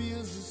 but it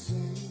feels the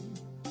same.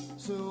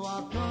 So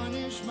I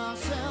punish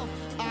myself.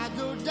 I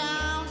go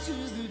down to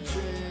the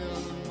jail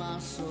of my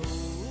soul.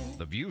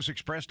 The views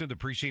expressed in the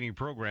preceding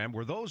program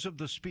were those of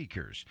the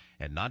speakers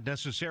and not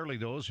necessarily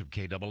those of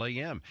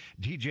KAAM,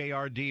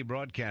 DJRD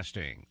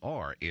Broadcasting,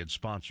 or its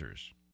sponsors.